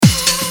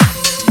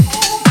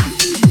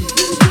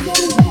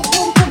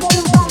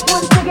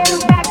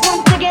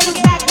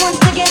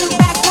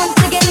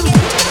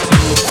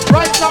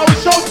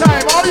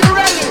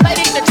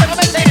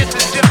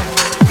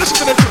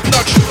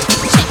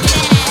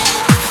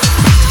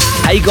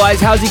Hey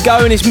guys, how's it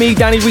going? It's me,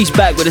 Danny Reese,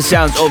 back with the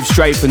sounds of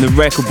Straight from the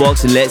Record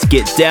Box, and let's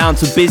get down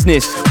to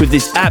business with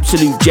this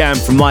absolute jam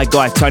from my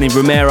guy Tony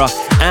Romera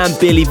and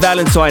Billy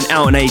Valentine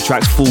out on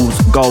A-Track's Fool's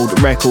Gold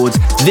Records.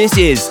 This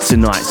is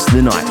Tonight's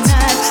the Night.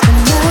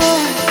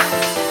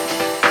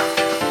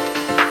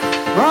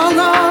 Wrong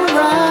or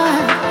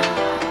right,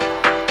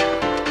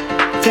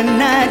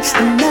 tonight's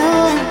the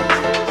night.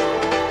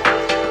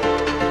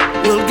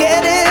 We'll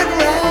get it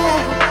right.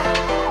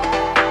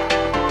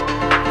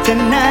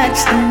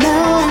 Tonight's the night.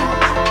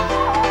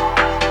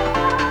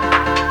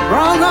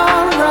 Wrong or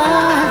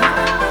right,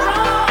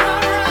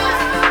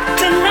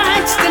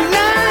 tonight's the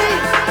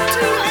night.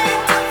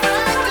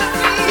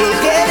 We'll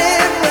get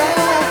it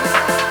right,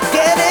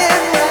 get it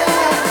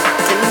right.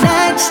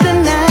 Tonight's the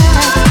night.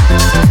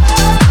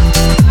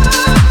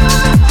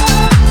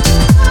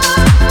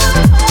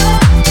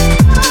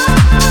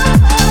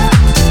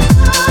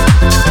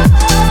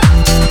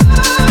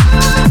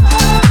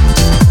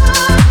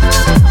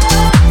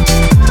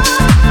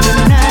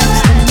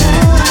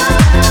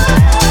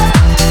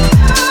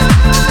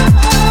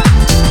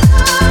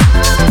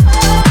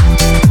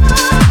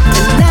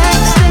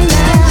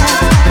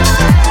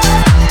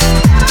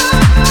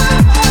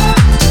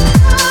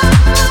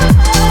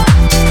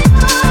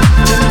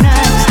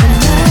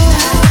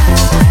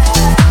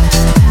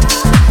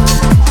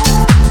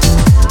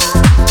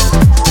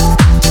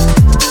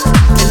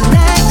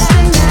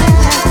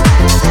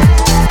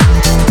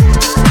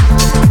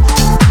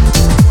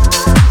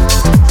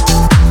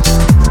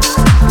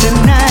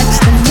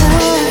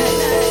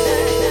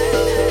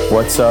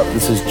 What's up?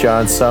 This is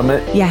John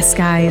Summit. Yes,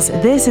 guys,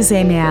 this is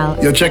Amy L.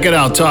 Yo, check it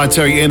out. Todd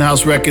Terry,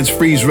 In-House Records,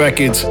 Freeze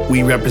Records.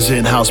 We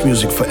represent house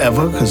music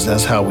forever because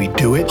that's how we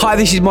do it. Hi,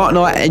 this is Mark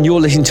Knight, and you're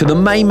listening to the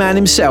main man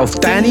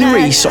himself, Danny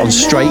Reese, on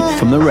Straight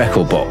from the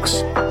Record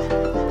Box.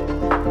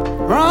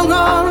 Wrong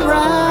or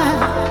right,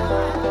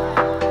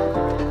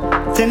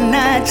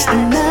 tonight's the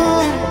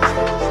night.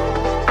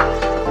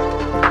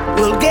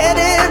 We'll get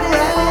it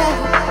right.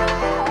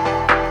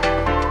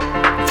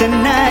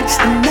 Tonight's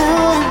the night.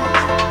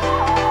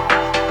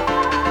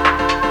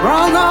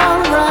 Wrong or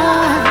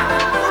right,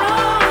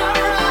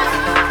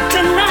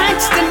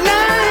 tonight's the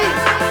night.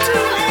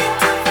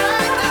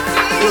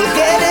 We'll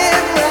get it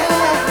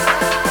right,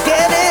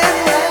 get it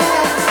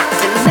right.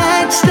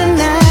 Tonight's the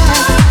night.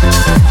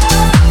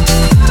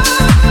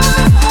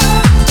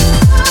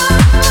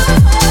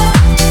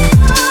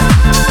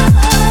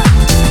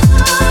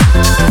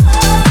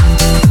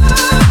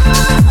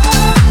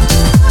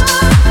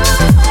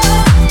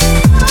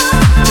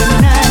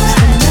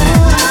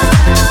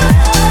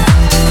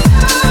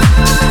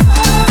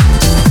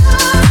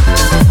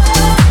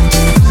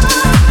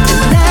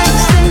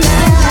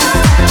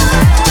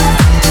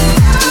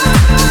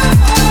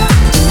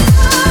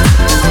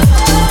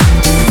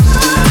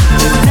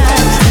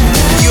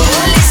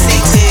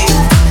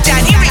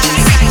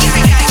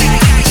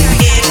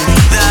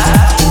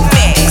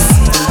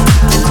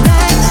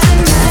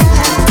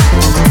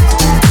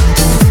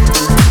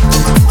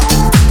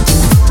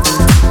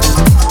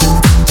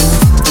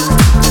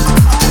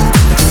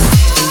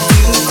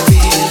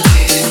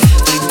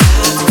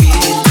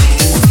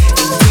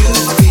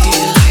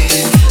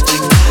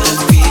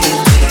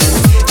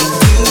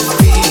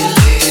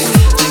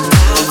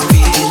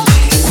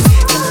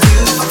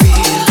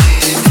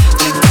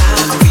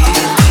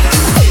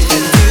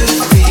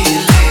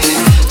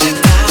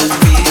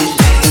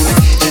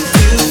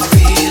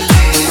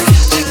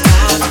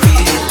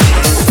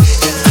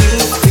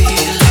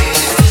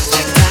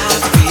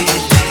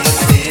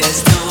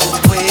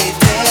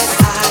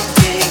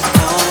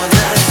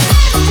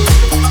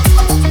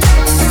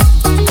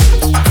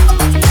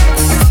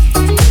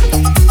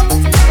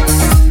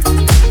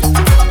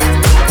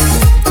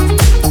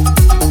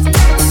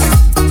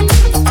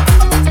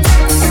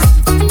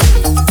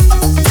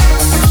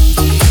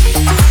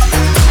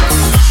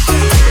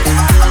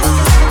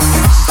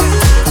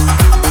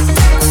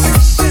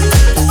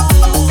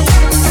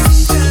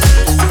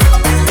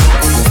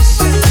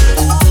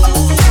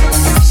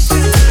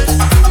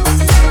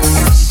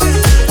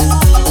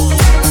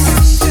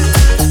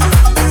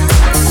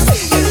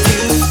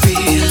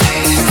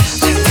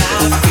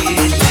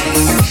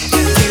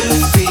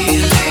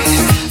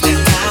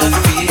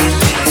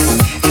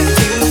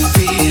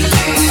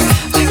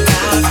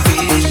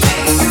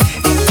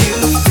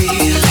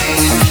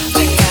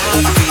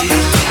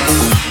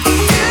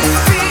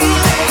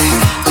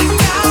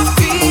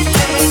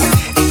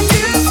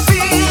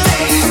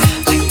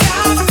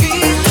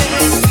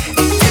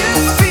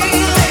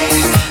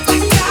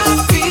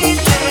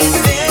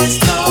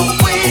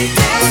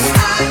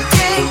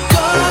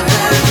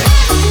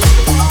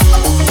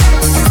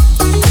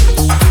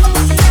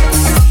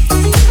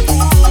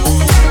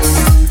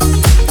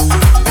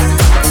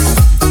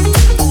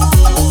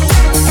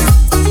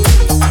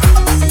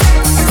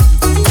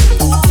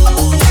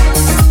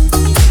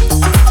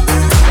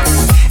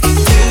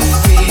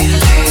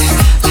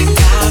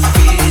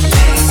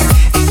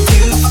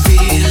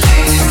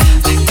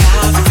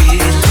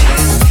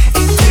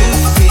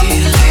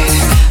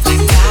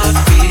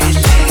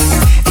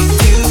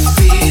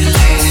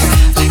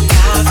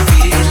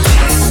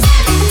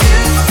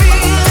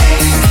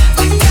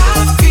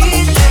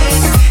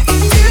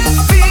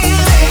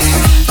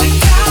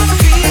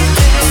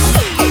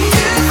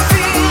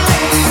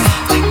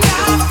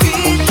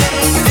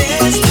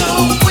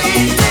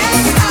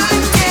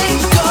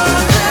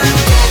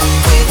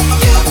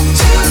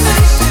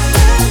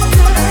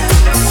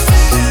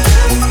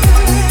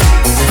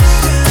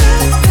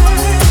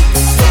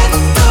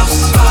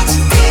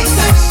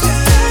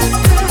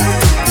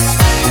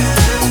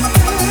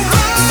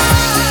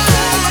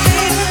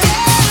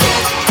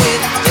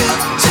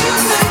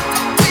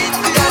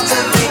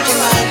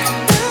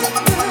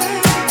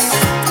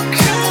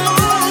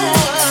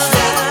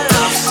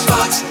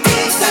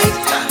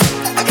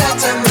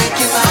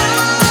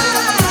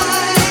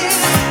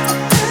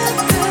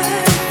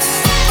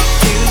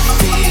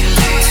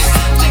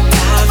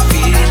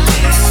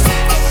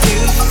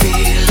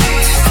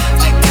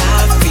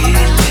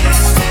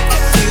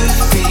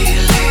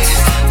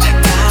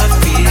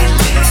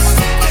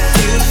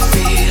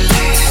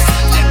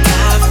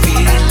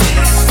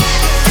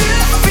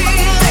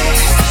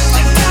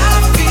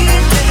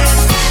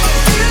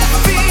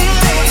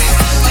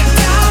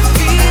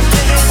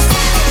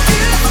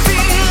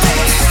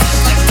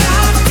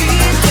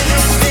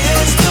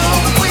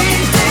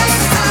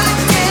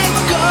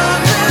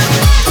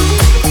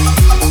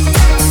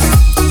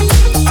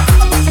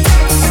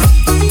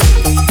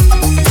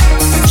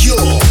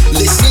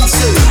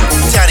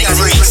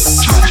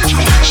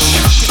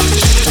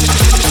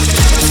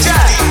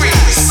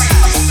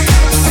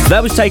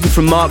 That was taken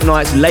from Mark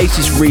Knight's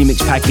latest remix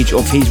package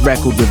of his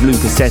record with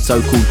Luca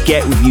Setto called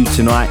Get With You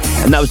Tonight,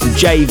 and that was the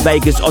Jay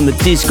Vegas on the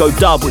Disco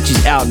dub, which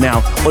is out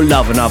now on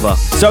Love Another.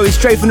 So it's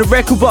straight from the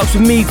record box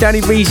with me,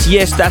 Danny Reese.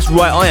 Yes, that's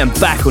right, I am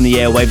back on the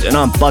airwaves and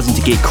I'm buzzing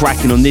to get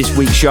cracking on this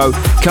week's show.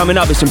 Coming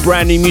up is some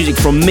brand new music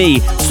from me,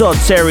 Sod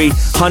Terry,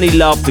 Honey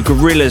Love, The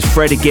Gorillaz,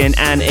 Fred Again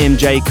and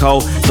MJ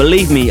Cole.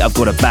 Believe me, I've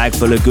got a bag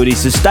full of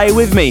goodies, so stay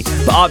with me.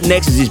 But up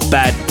next is this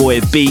bad boy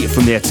beat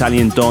from the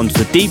Italian Dons,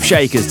 the Deep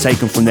Shakers,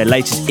 taken from their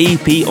latest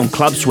EP on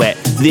Club Sweat.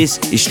 This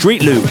is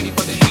Street Loop.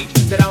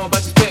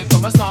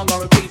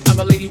 I'm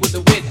a lady with the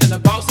wit and a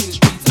boss in the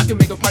streets. I can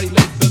make a party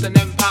lit, build an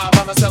empire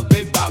by myself,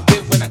 bit by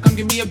bit. When I come,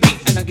 give me a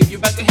beat and I give you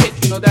back a hit.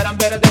 You know that I'm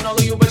better than all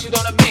of you, but you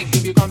don't admit.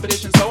 Give your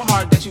competition so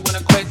hard that you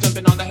wanna quit.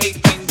 Jumping on the hate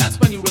thing, that's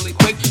when you really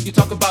quick. You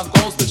talk about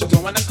goals, but you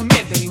don't wanna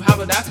commit. Then you have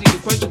an athlete to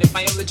question if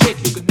I am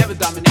legit. You could never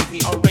dominate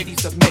me, already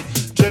submit.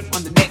 Drip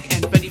on the neck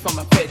and Benny from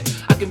my fit.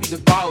 I can be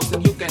the boss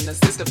and you can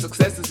assist. If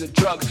success is a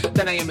drug,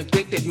 then I am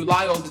addicted. You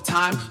lie all the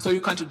time, so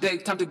you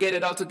contradict. Time to get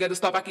it all together,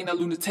 stop acting a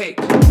lunatic.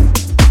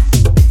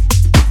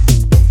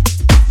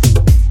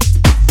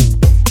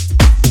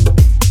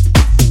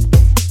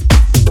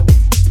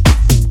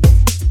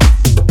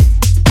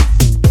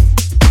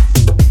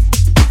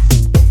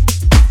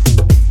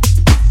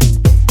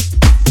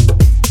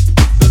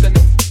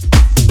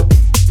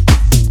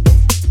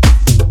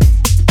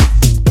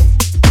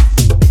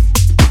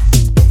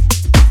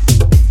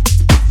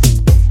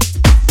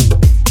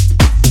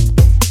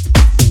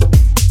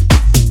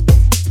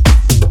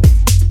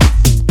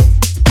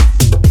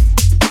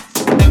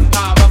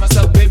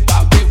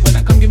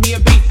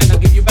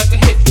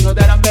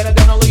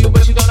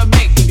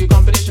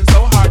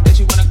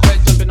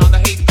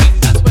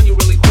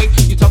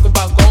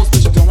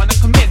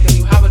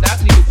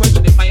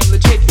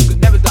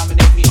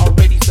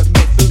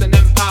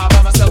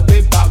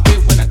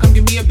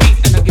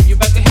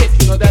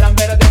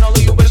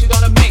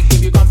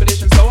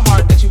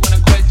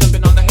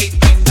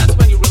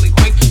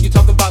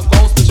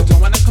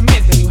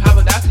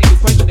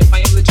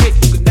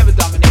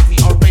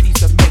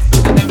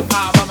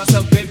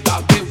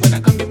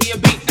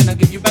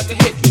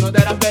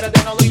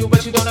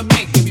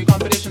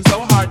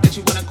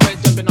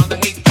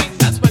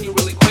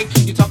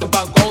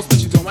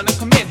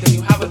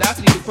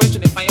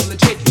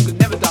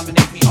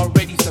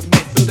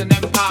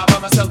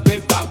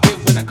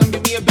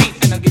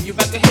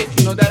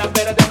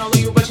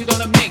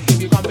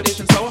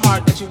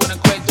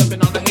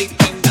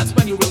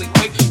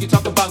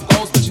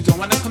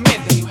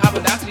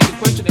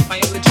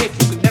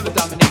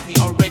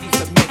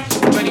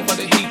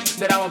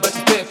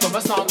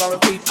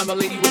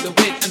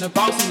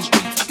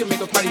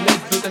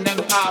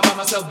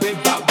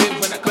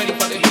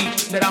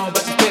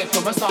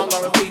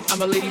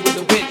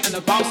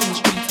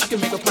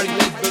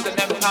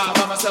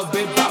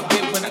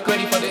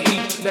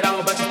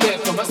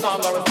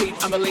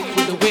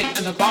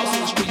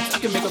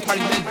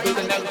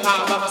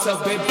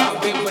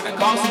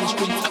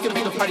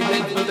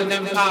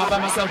 By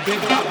myself, big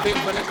by big,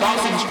 when I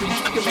cross in the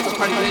streets, I can make a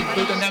party lit,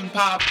 build an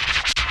empire.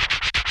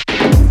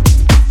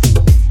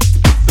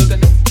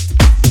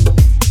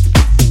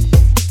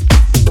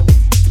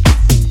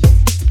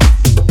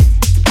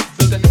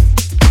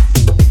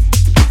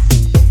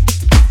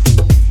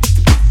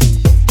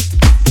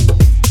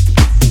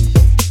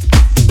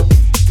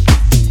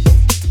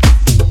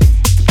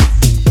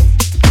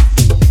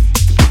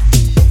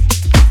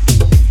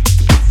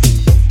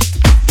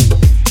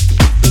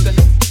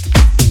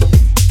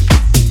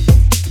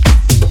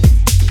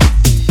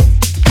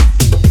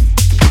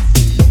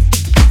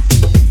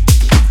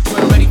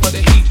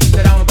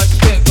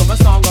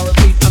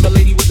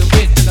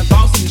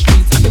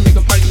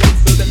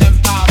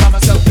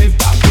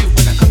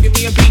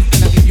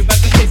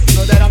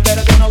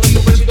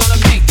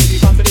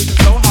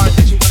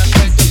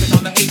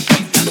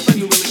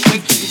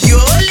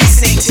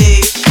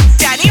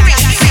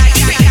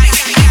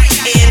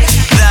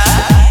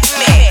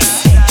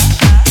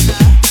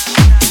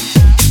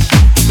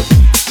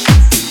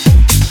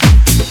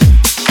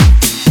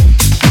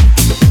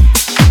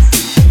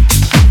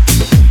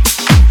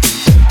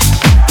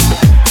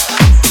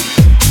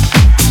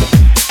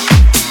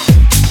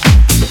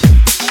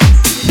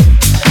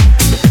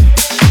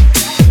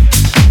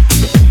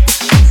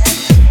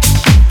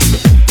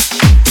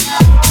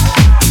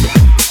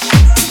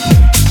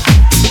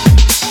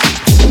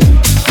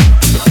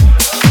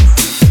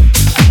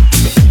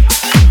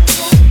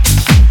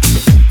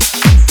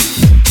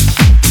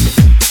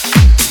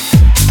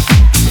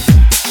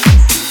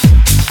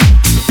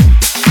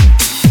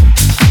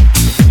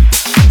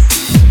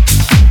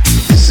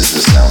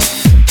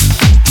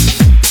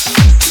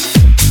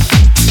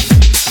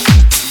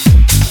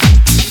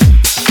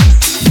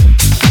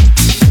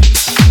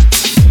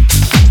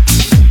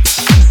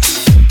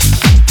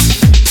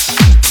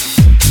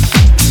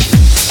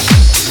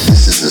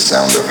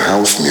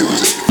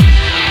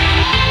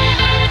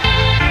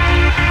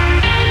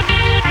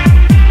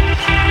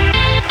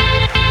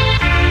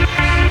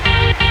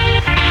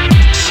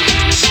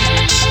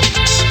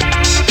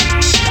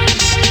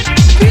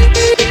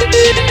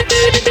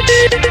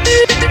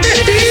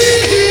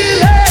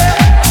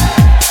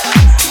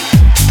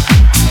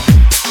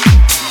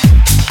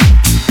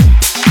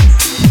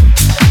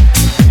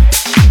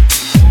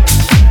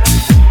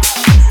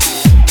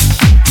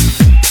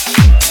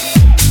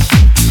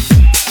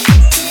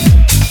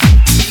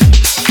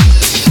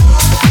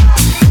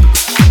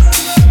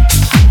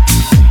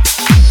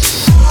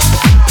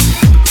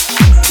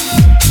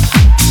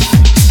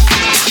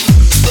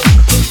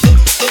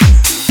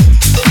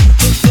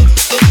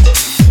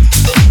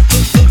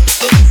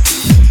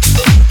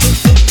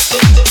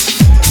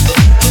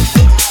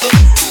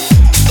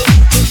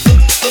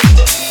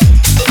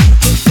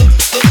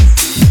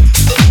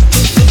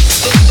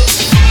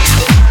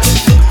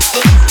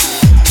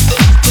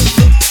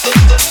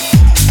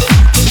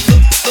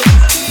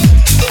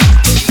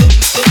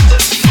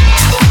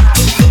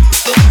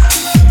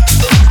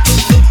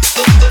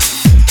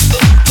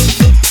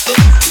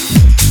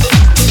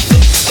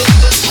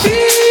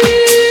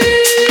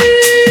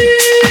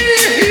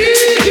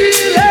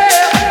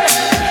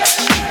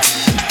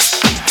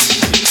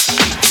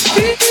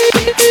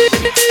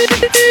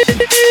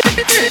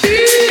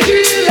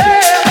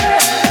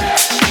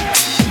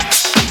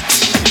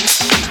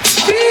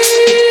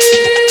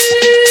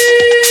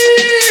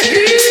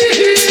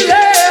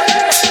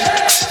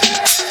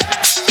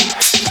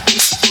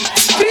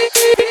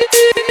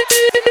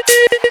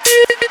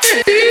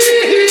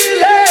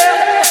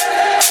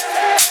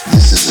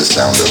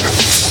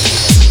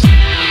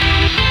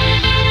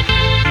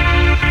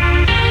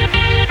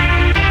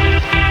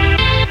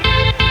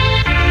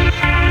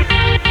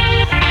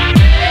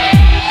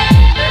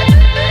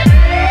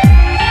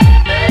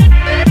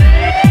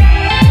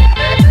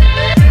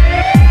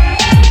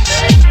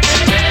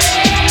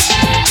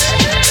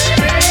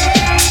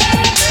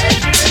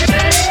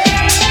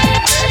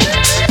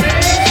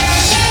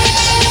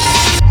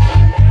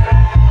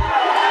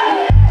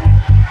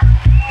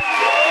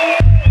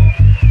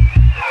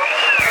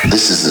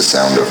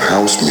 sound of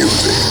house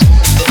music.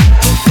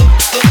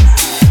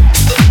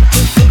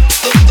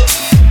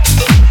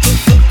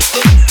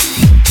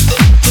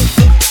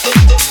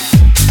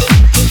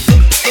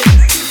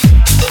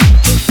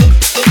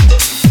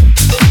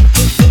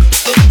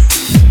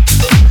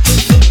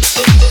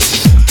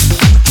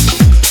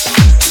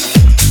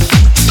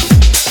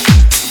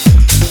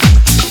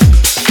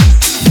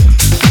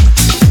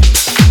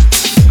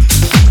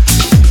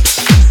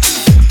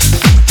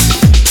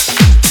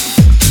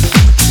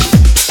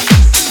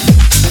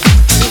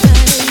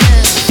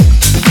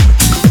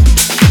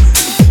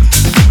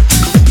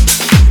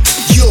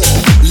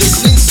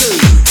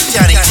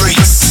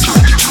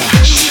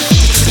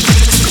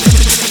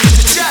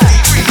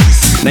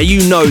 Now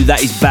you know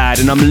that is bad,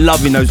 and I'm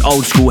loving those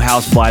old school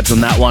house vibes on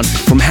that one.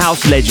 From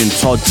house legend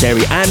Todd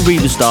Terry and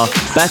Reva Starr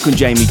back on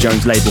Jamie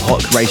Jones' label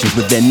Hot Creations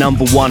with their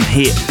 #1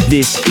 hit,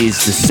 This Is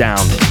The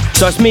Sound.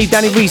 So it's me,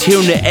 Danny Reese, here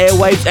on the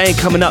airwaves, and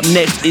coming up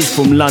next is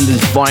from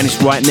London's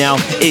finest right now.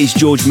 It is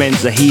George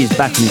Menzer. He is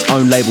back on his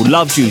own label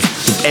Love Juice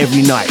with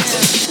Every Night.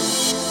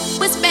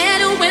 What's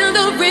better when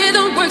the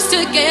rhythm works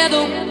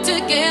together,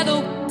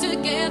 together,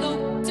 together,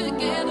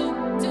 together,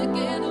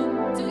 together,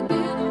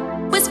 together.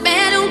 What's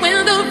better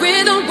when the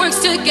rhythm works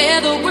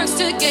together, works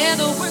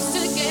together, works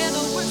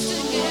together, works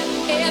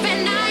together. Every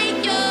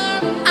night,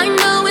 I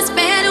know it's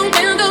better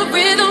when the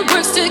rhythm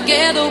works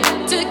together,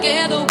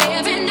 together.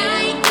 Every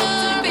night,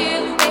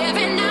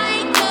 every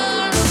night,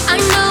 I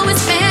know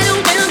it's better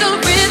when the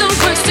rhythm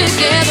works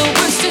together,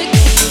 works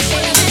together.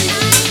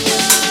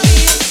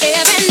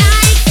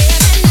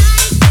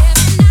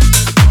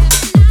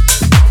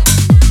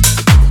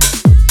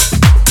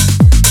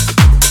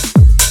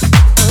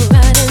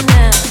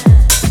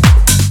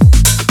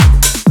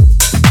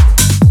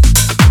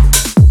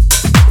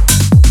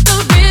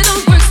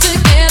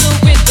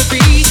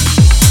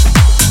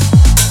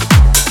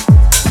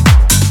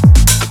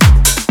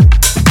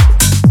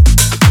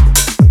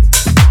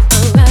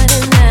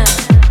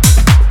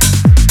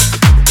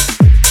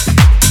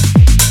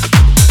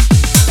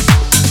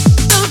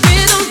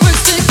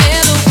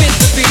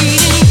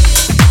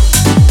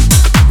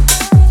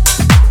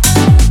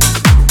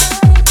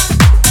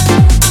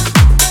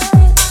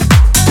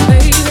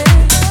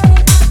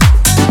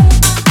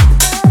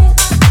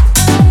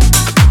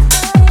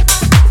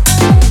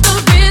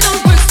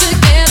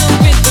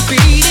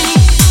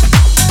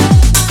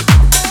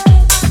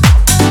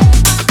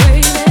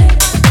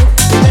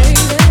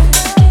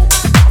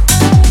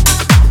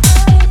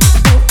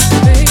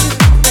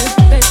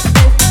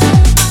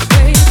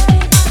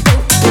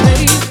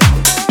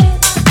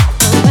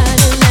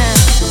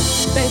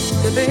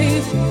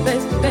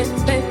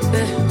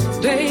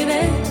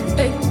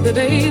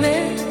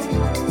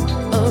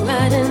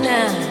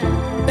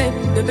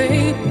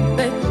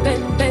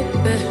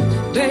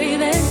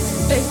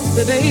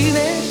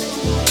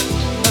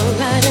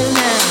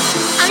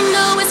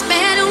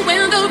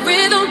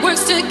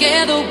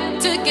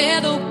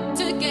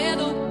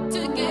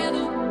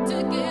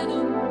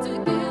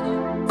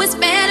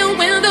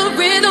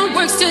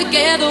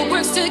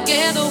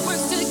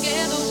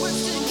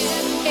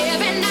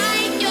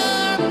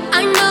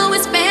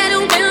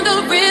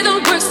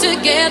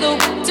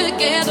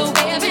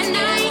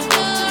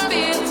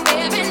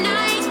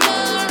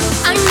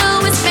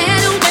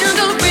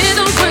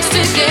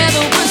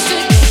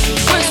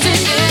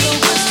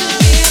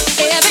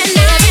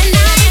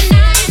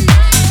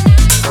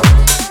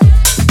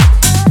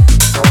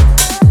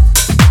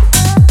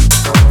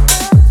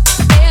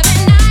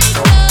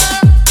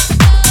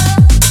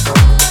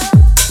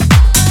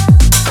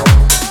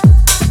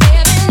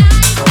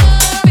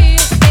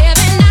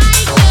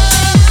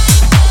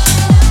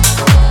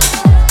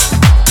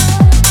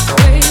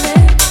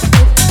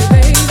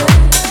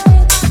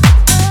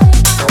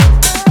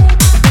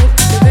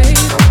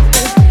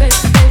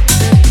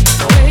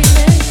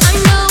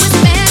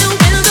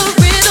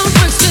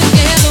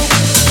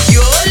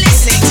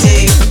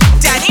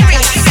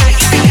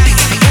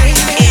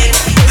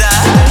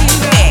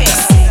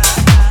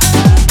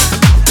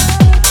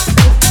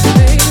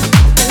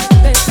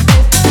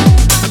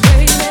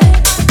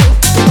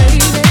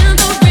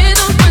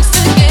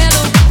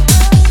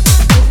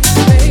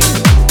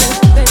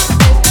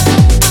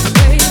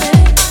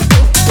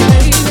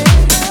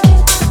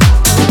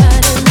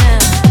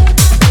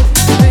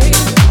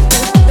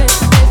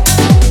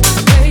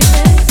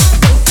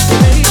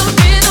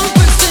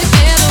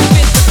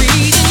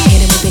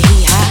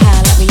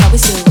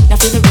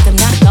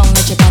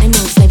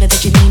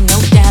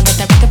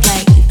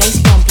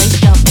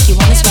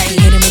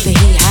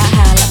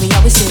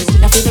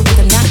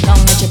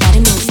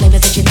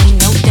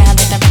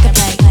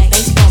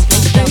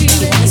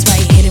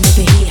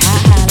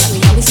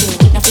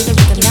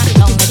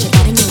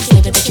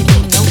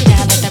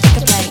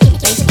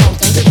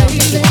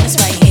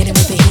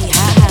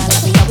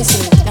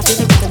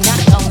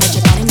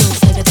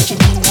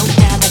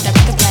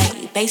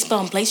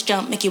 Bass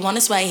jump, make you wanna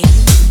sway.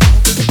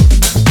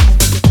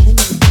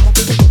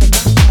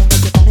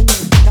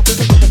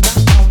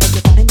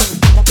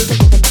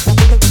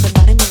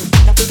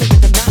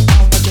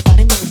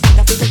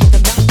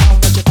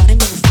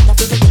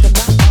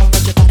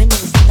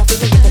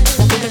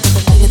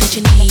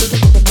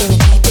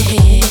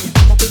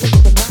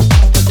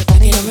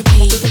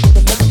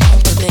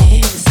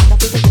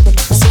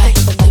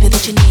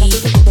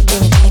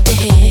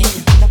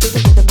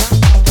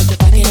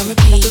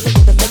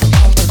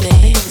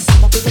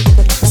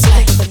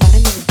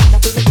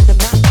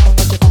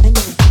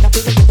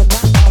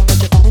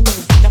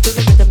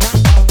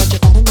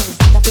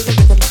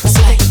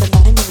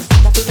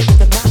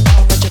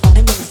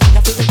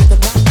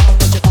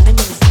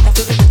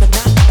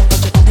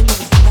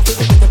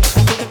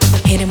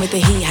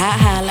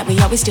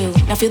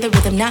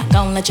 rhythm, not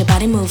gon' let your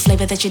body move.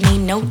 Flavor that you need,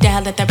 no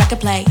doubt. Let the record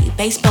play.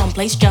 Bass bump,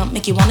 place jump,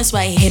 make you wanna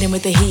sway. Hit him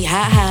with the heat,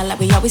 high, high, like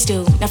we always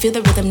do. Now feel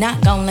the rhythm,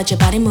 not gon' let your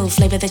body move.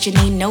 Flavor that you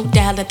need, no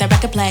doubt. Let the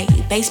record play.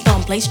 Bass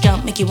bump, place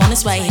jump, make you wanna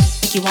sway.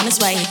 Make you wanna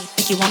sway.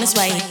 Make you wanna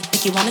sway.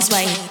 Make you wanna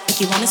sway.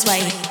 Make you wanna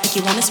sway. Make you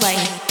wanna sway.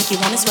 Make you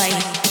wanna sway.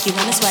 Make you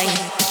wanna sway.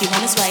 Make you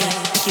wanna sway.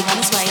 Make you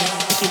wanna sway.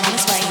 Make you wanna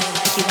sway.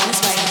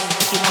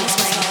 Make you wanna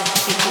sway. Make you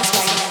wanna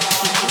sway. Make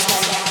you wanna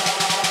sway.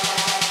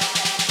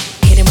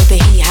 Hit him with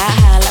the heat, high,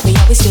 high, like we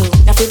always do.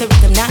 Now feel the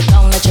rhythm, not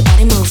gon' let your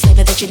body move.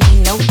 Flavor that you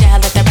need, no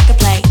doubt. Let the record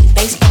play.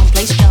 Bass bump,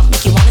 place jump,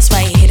 make you wanna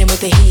sway. Hit him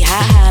with the heat,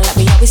 high, high, like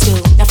we always do.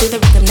 Now feel the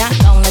rhythm, not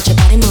gon' let your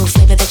body move.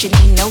 Flavor that you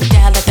need, no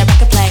doubt. Let the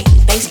record play.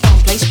 Bass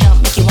bump, place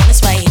jump, make you wanna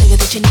sway. Flavor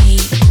that you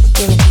need,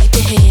 guaranteed to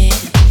hit.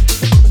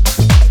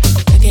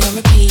 Work it on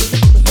repeat,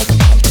 make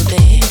 'em pump to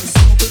this.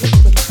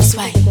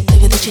 Sway,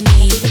 flavor that you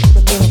need,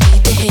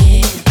 guaranteed to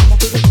hit.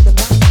 Work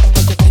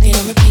it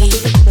on repeat,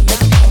 make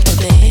 'em pump to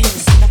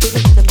this.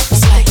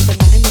 Sway.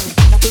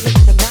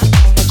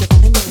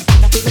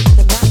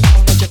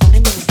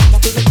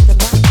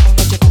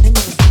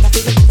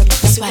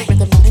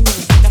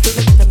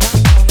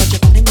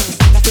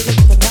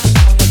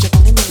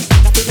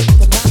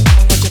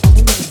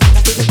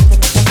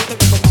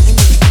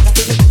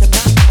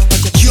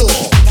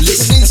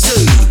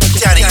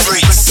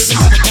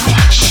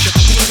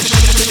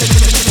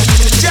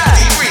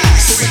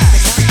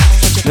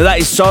 Now that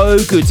is so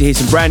good to hear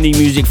some brand new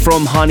music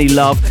from Honey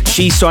Love.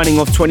 She's signing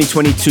off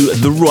 2022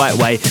 the right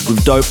way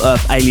with Dope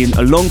Earth Alien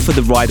along for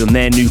the ride on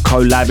their new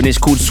collab, and it's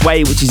called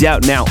Sway, which is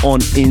out now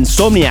on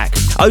Insomniac.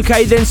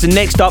 Okay then, so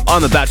next up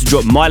I'm about to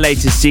drop my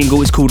latest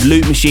single. It's called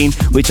Loop Machine,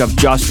 which I've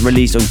just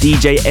released on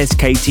DJ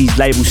SKT's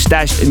label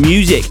Stashed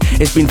Music.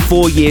 It's been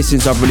 4 years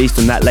since I've released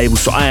on that label,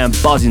 so I am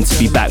buzzing to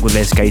be back with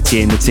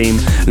SKT and the team.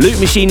 Loop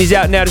Machine is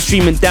out now to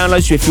stream and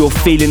download, so if you're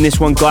feeling this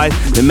one, guys,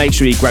 then make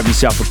sure you grab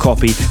yourself a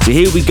copy. So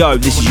here we go.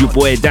 This is your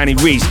boy Danny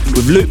Reese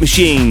with Loop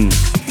Machine.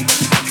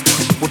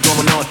 What's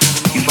going on?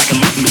 It's like a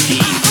loop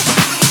machine.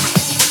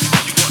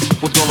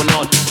 What's going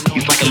on?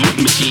 It's like a loop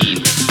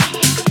machine.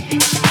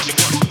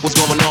 What's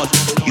going on?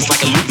 It's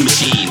like a loop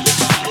machine.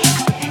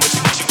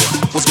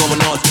 What's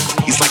going on?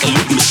 It's like a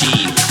loop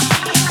machine.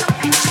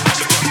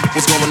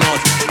 What's going on?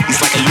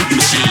 It's like a loop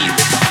machine.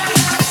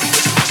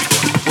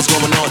 What's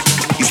going on?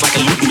 It's like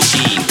a loop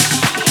machine.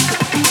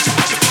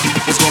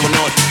 What's going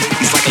on?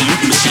 It's like a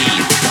loop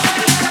machine.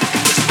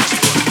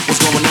 What's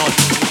going on?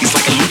 It's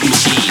like a loop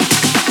machine.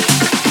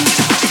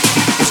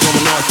 What's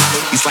going on?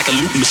 It's like a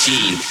loop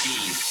machine.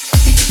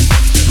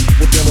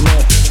 What's going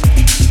on?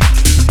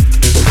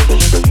 What's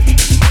going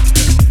on?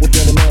 What's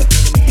going on?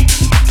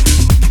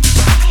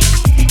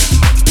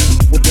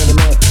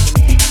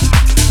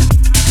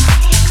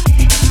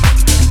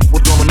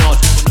 What's going on?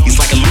 It's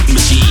like a loop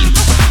machine.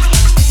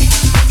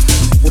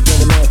 What's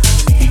going on?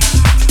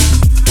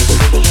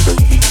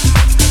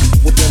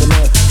 What's going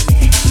on?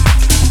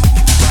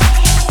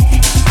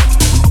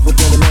 What's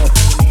going on?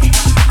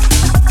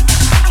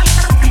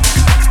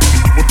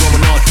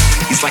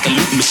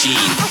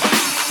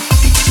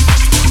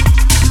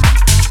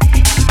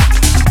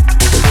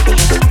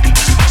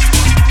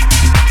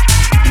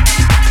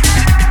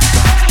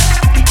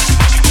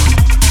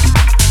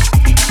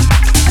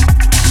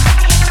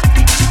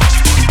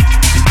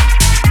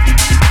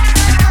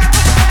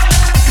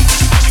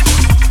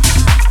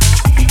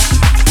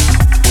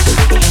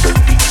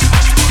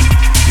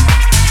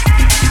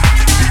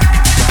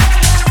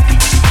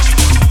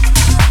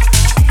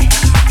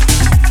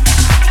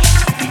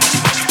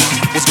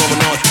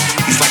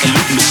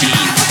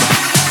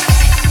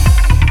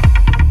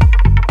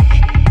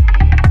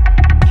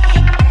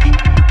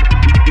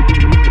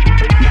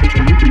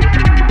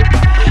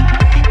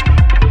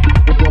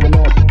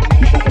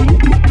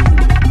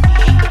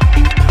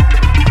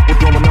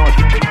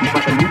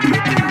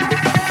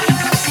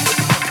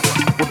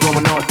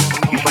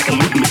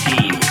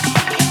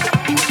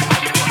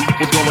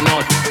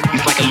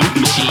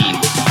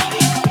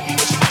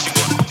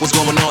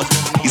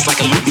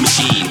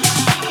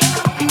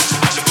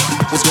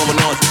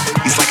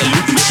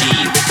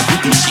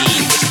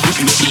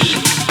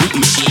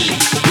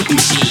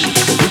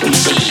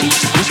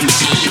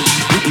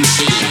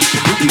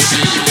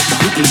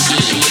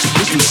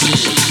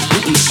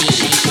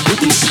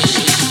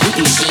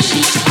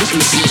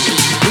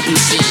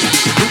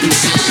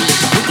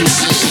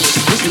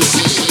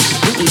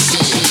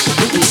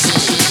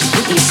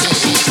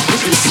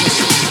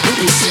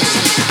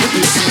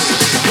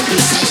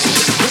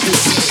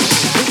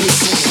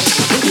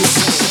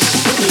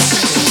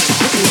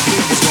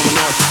 What's going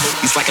on?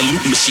 It's like a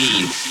loop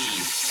machine.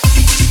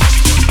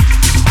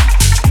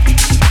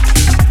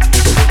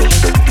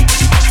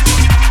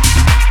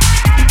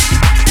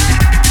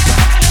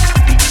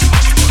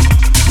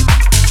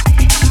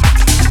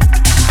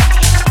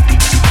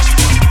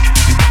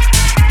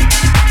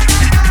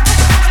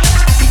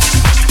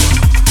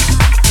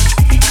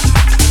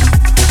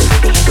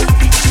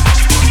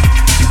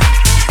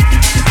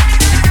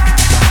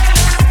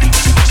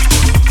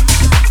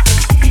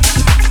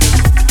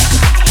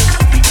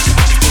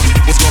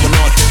 What's going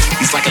on?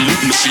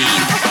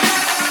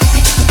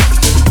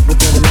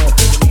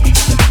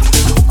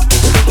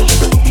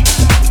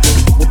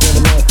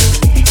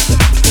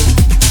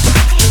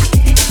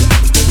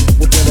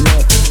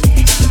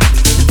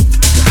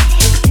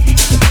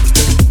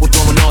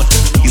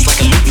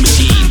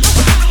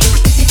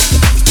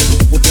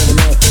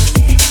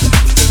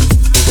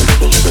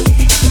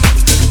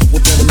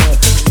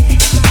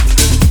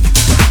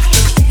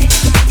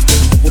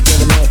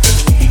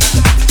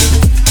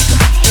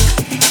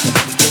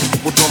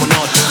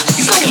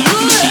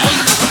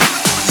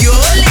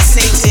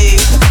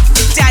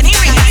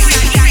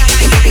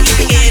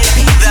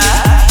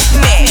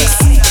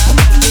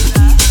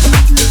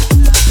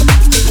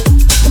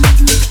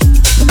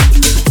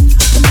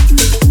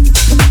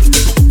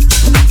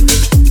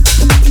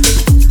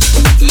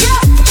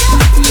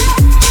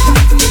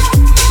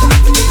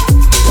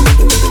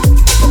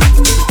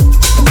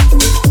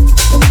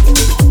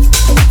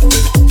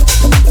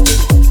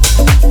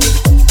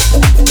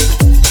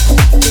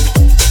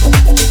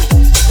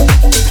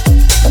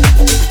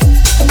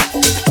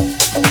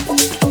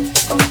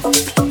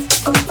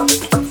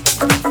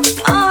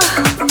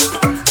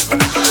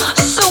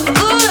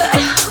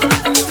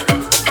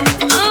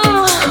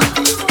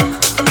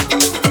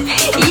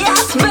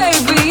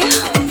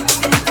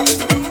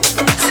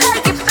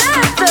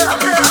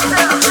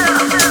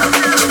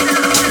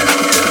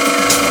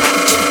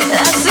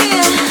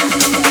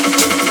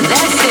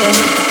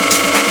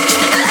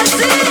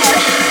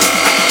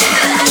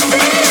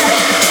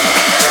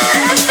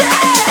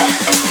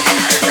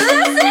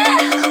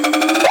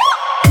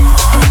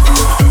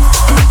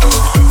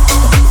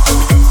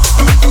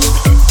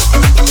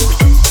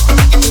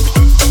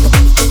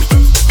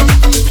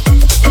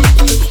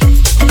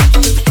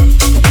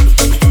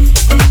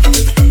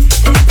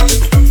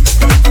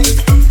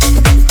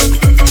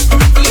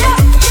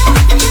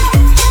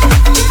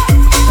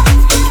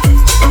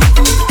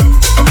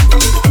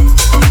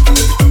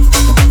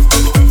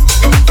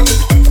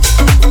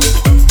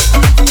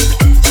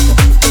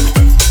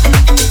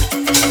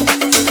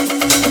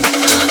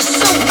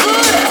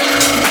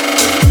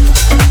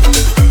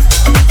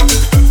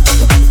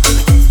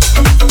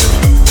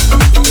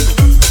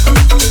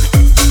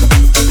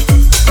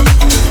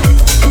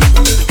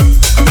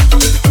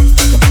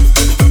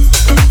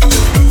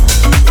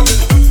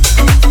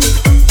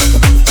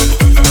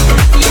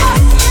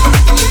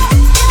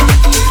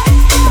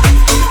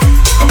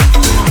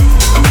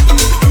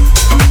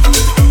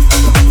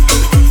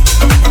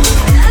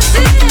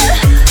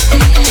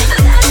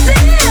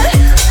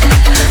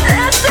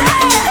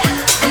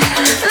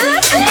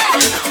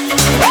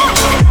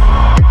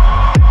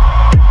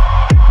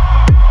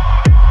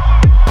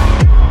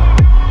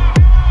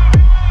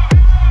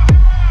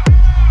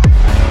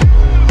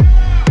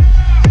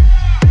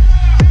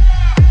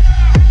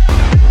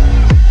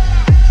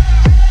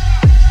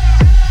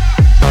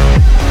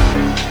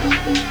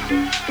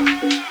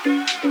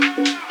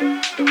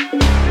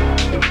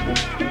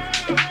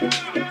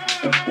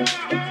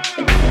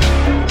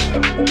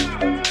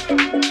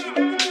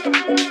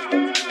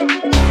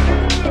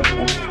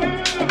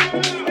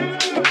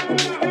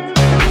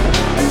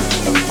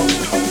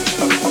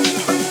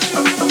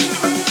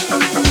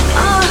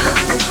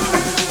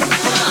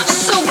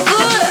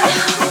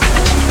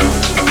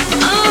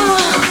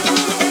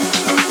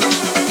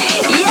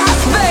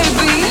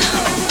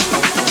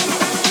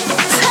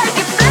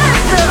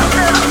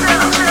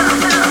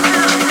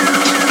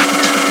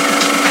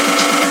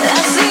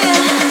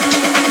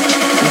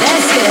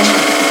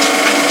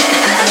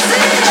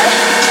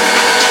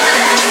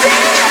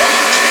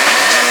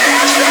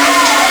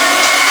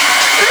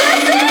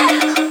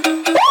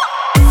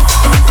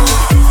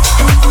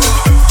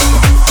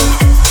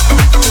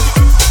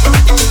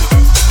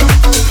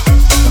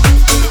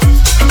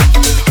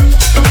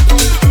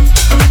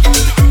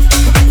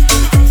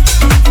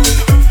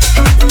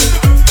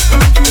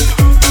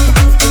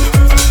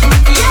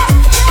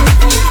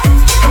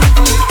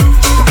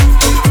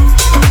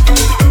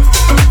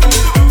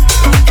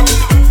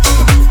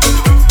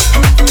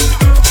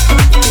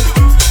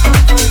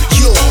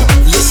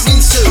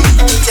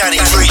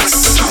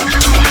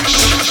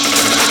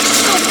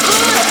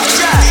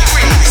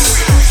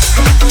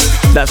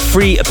 That's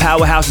three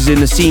powerhouses in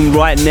the scene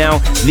right now.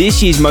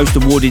 This year's most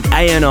awarded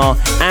A&R,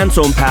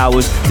 Anton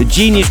Powers, the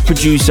genius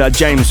producer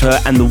James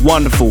Hurt, and the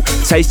wonderful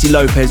Tasty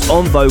Lopez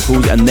on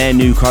vocals and their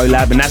new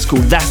collab, and that's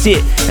called That's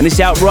It, and it's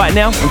out right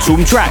now on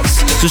Torben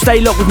Tracks. So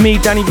stay locked with me,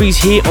 Danny Reese,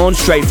 here on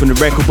Straight from the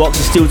Record Box.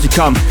 And still to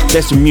come,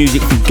 there's some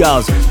music from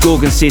Guz,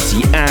 Gorgon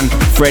City, and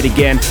Fred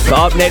again. But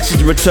up next is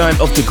the return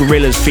of the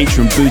Gorillaz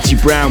featuring Booty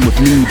Brown with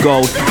New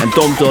Gold, and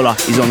Dom Dollar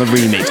is on the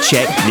remix.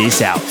 Check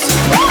this out.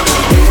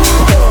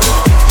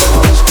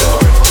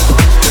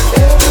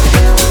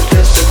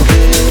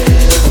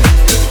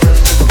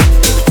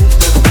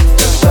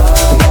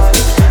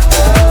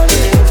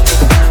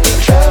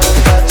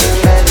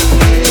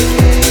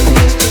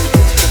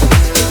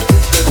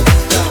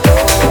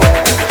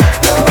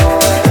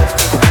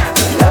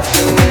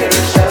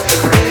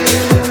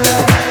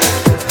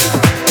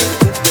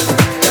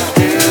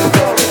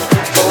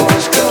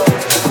 Let's go.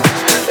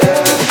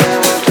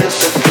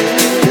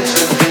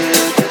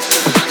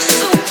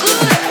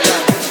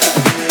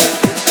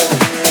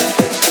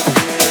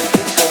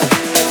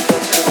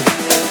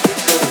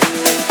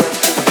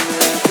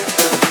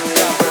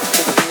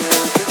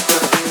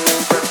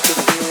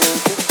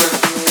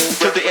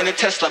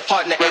 Tesla,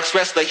 partner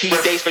ex-wrestler. He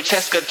dates for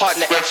Cheska,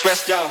 partner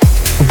ex-wrestler.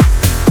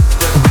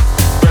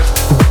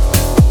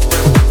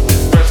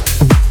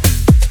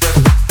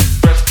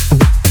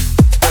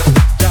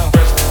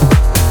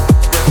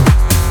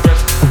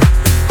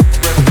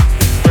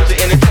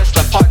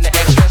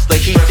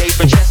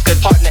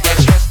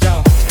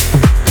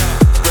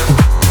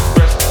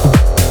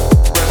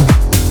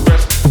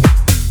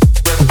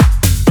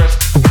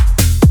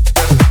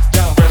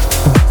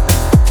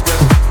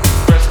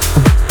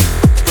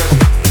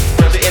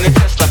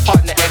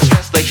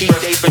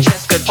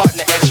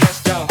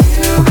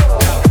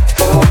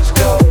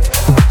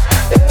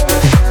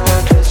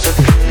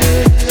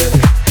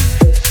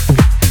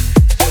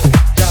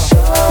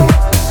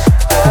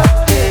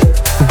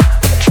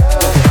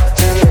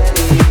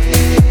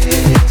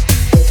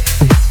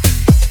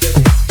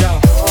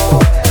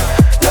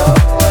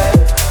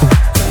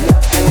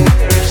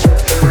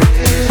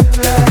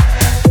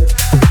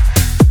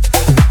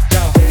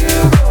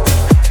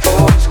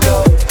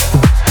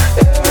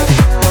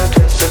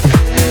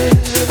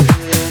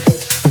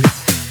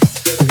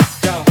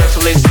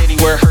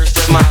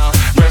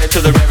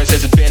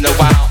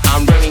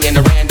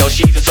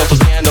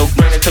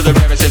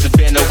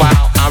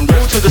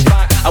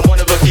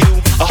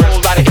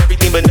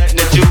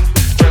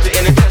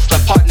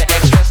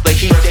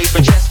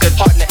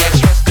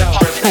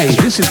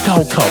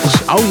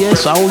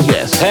 Oh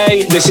yes.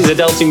 Hey, this is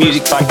Adelphi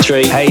Music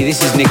Factory. Hey,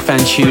 this is Nick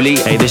Fanciulli.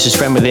 Hey, this is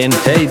Friend Within.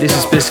 Hey, this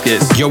is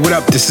Biscuits. Yo, what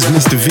up? This is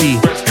Mr. V,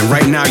 and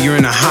right now you're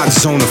in a hot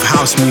zone of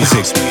house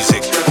music.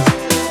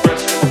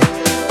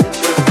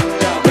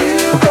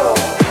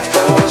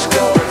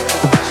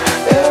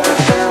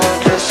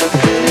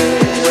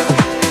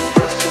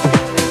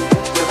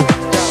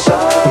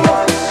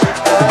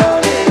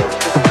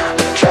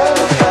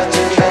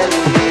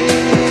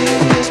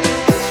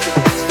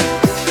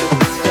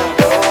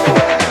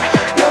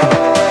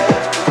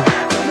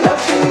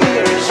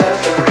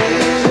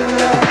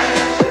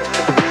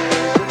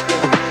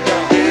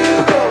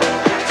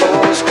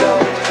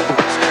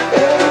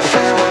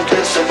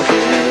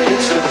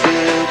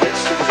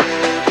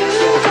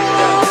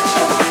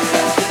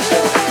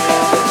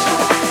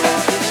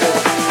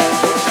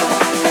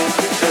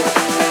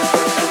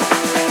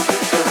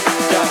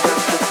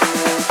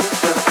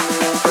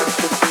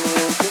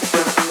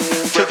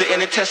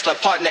 Tesla,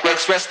 partner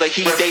ex-wrestler.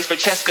 He dates for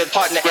Cheska,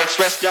 partner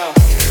ex-wrestler.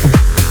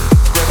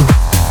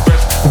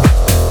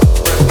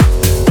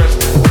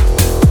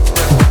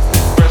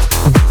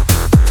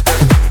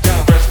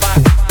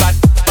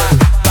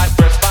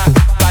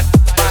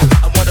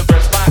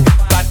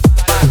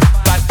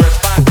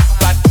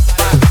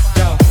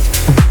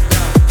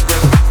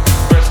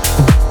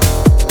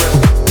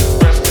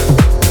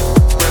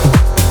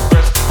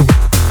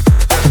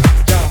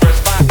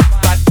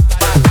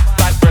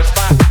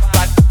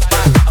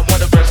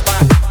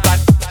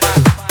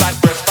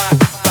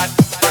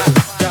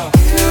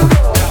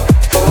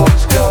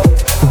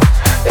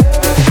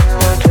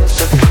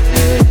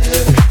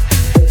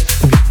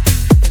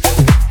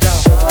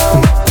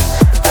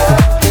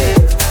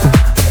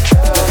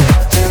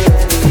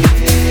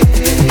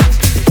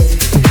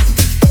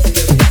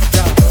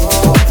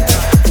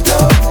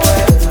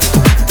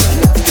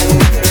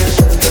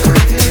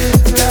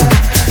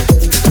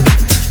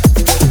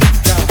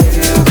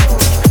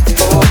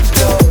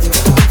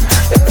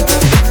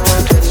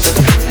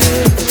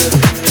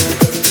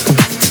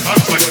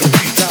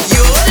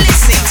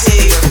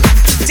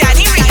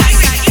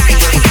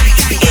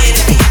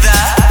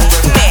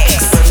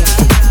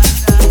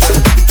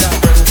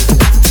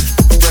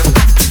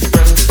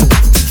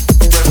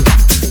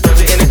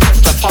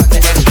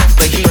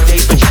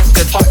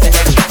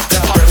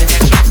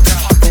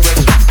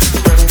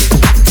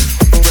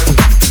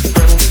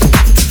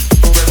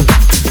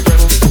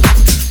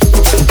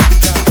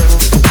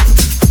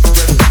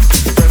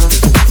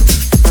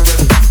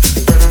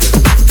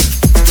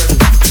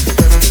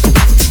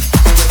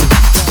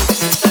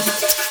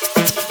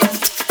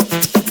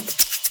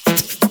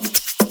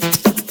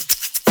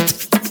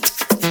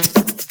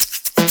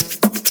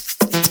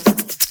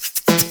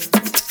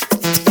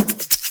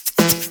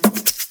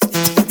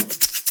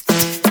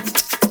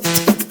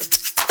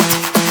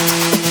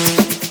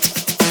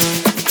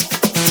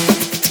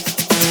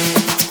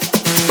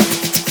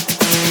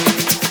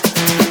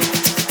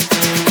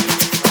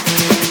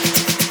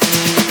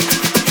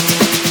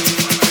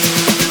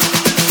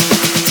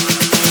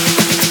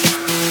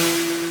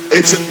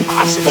 It's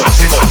impossible.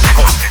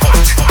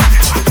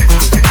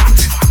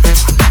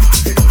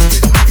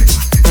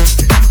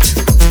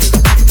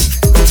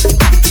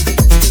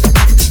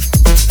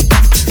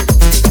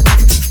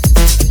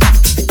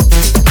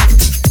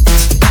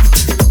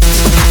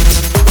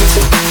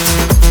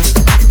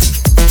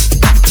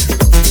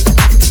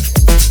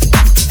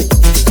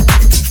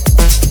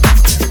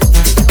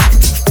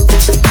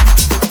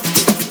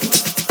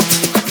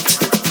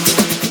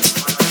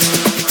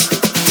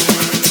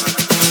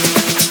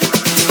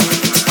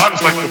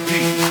 Like the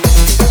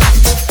beat.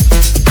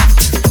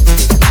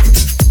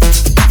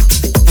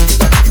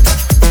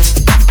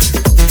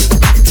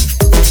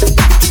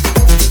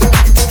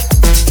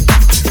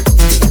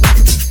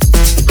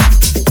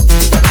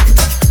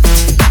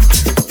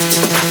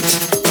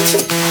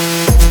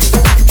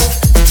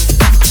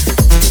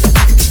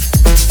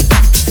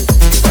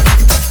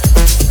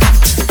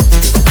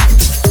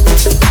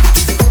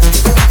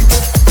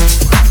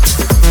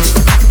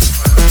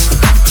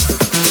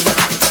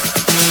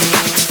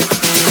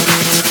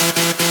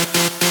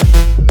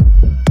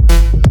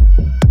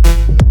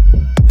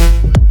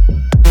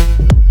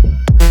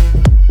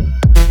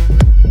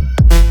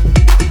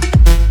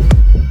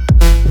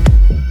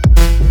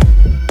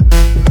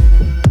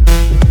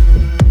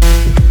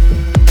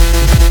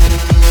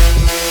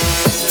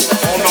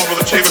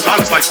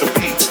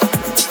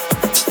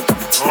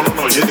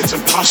 It's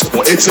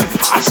impossible. It's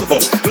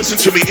impossible. Listen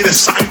to me. It is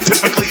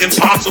scientifically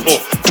impossible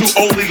to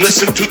only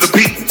listen to the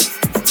beat.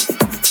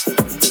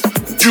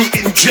 You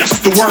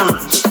ingest the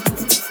words.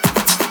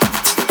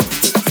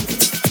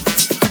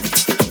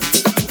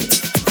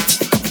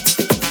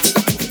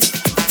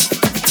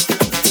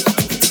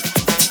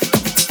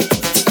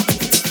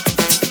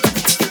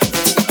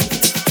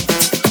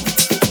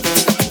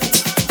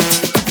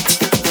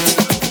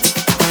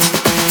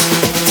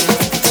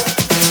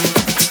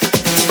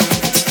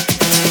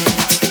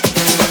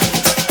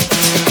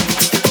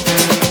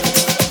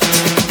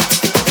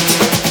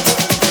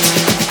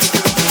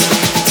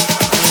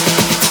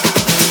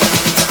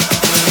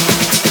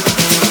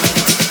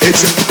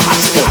 It's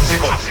impossible.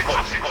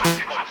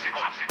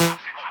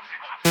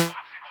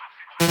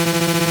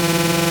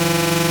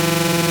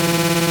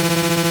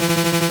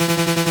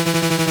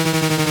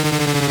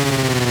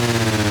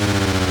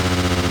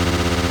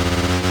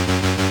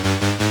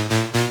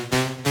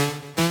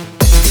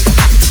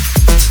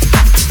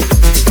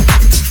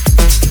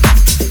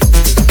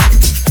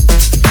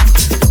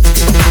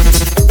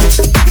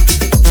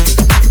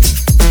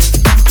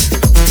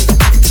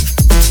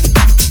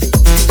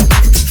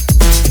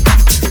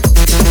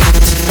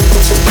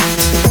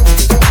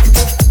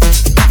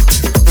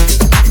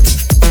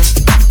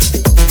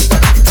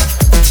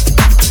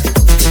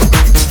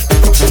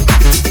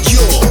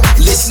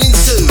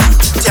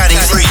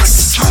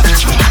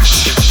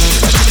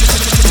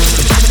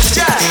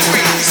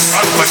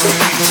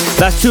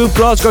 That's two of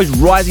Glasgow's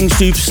rising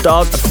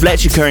superstars,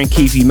 Fletcher Curry and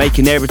Keefy,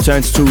 making their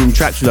return to touring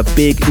tracks with a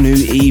big new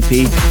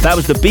EP. That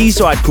was the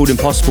B-side called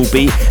Impossible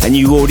Beat, and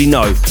you already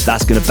know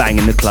that's going to bang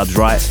in the clubs,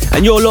 right?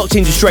 And you're locked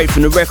into Straight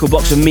from the Record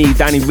Box with me,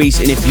 Danny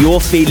Reese, and if you're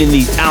feeling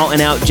these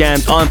out-and-out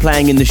jams I'm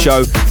playing in the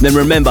show, then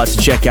remember to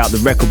check out the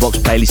Record Box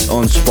playlist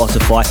on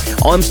Spotify.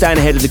 I'm staying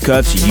ahead of the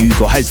curve so you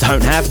guys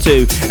don't have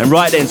to. And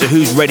right then, so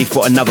who's ready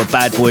for another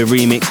Bad Boy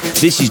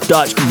remix? This is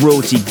Dutch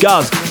royalty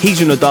Guz.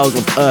 He's on the dials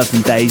of Earth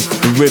and Days,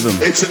 The Rhythm.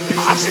 It's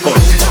impossible.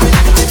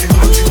 Yeah.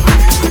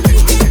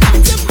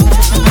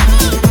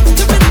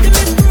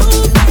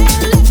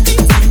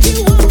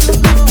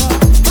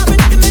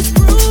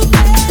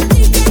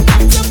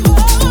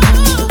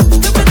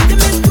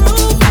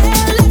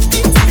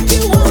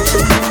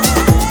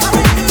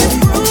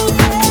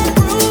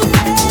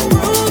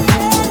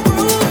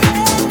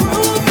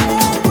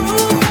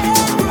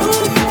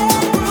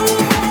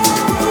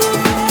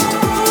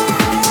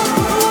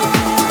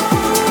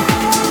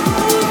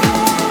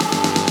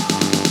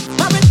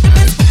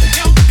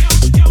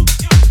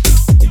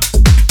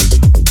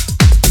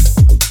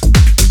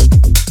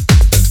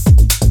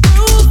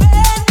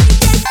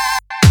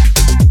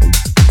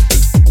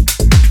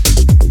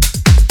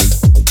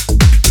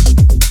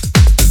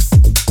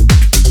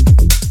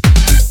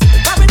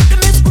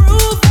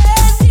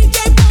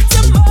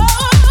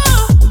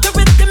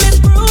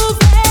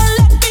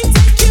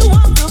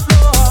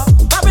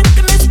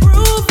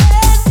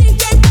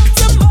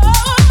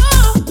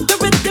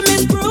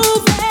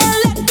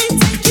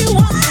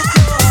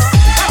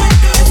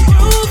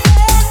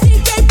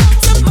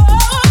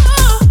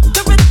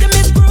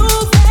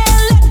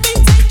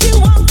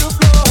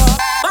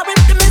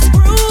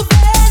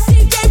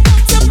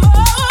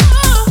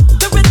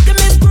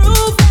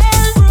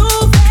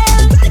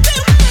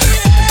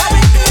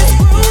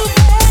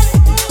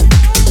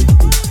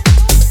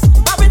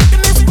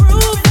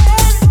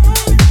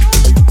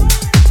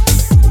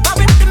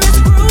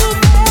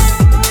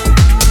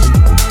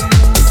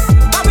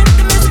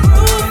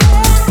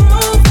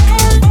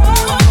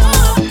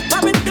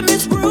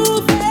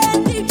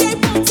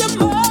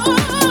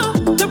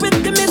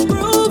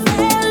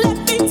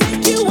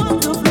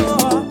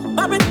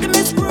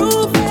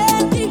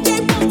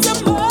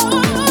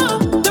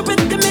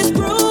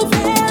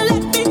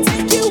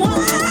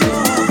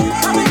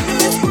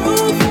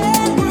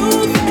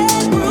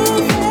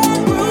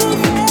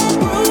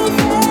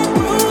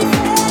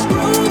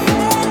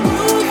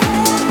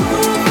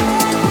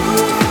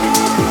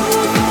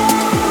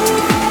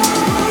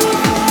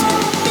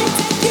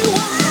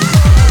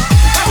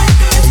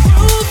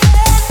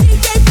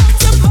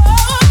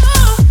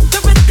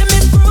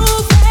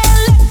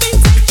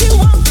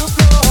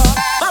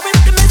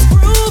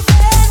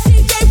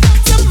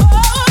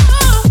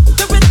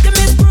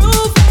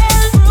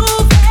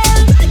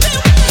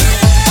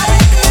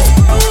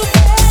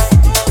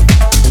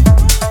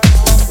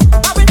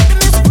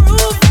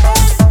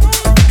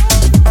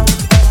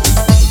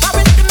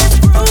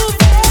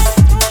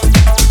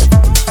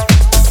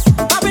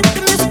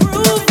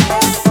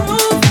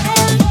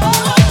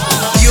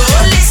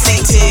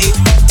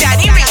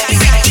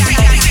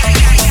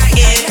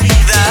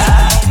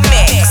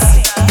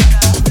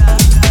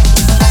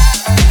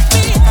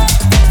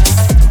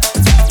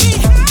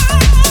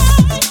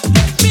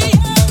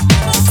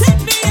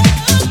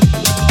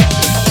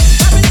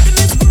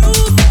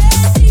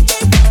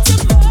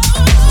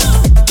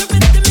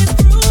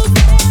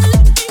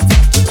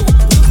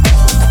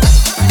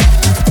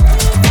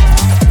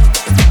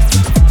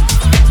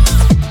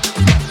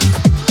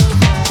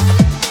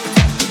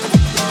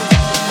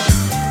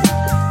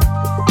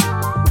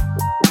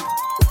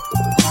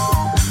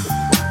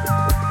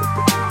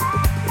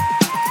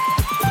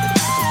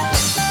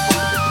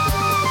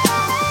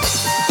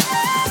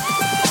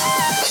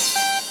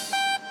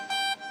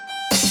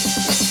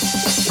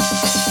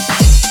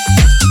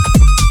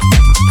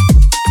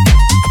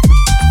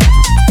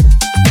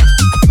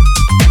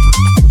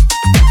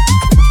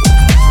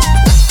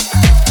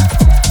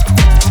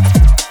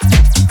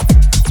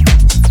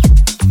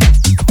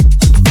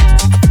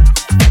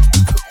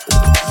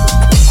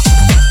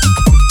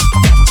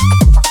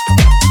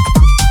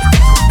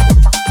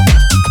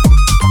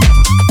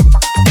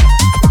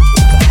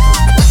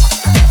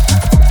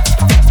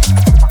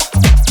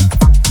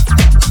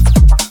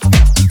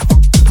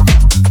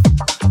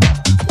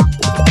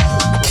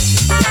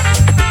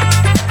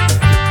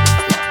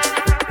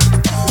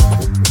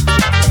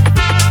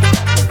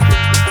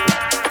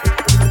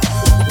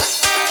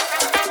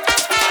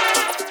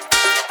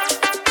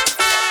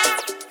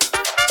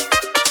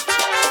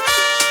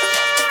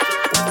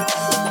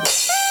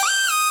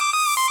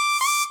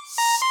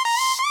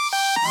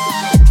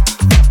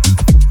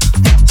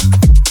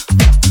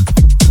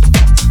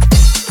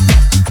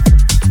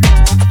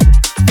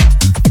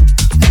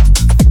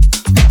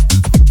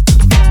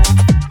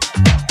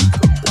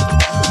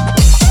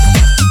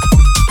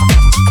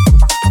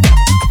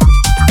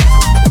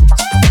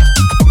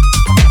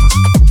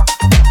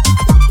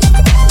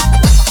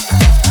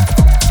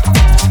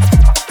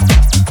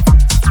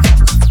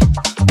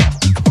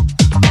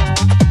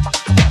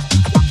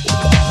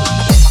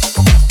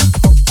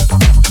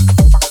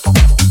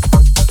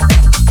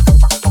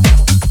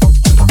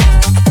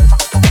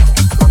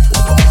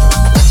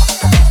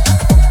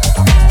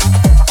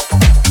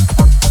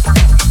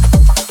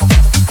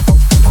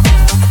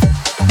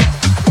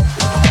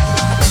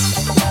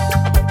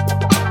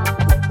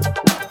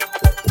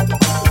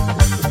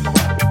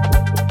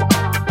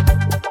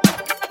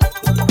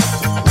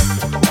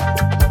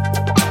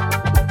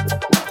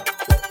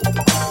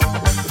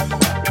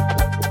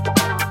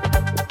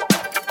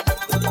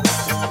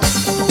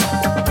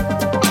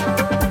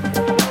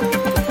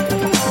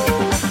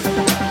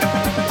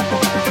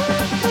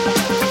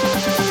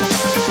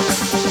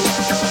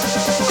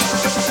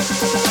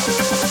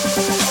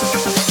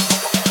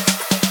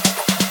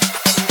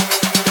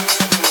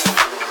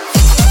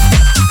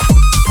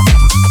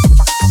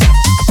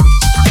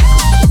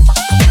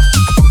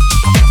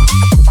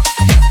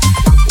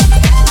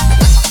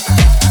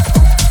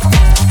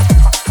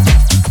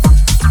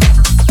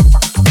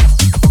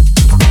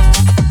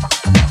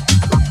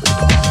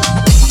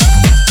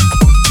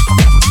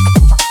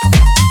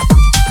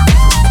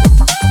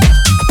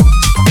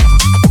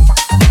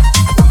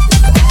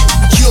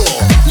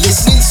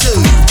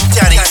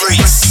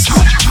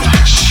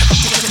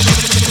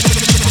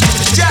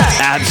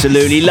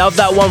 Absolutely. Love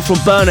that one from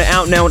Burner,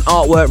 out now on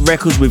Artwork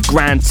Records with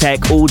Grand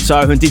Tech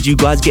also. And did you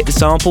guys get the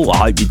sample? I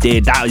hope you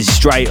did. That was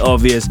straight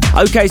obvious.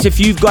 Okay, so if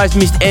you guys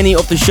missed any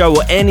of the show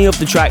or any of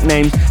the track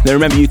names, then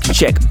remember you can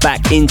check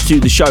back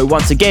into the show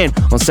once again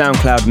on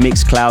SoundCloud,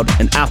 Mixcloud,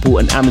 and Apple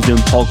and Amazon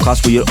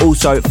podcasts, where you'll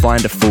also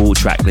find a full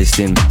track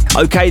listing.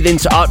 Okay, then,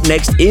 so up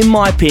next, in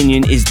my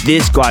opinion, is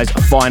this guy's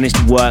finest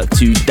work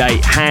to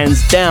date.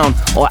 Hands down,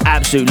 I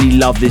absolutely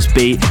love this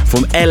beat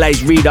from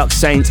LA's Redux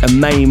Saints and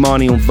May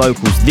Mani on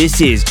vocals. This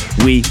is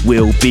We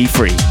Will Be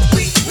Free.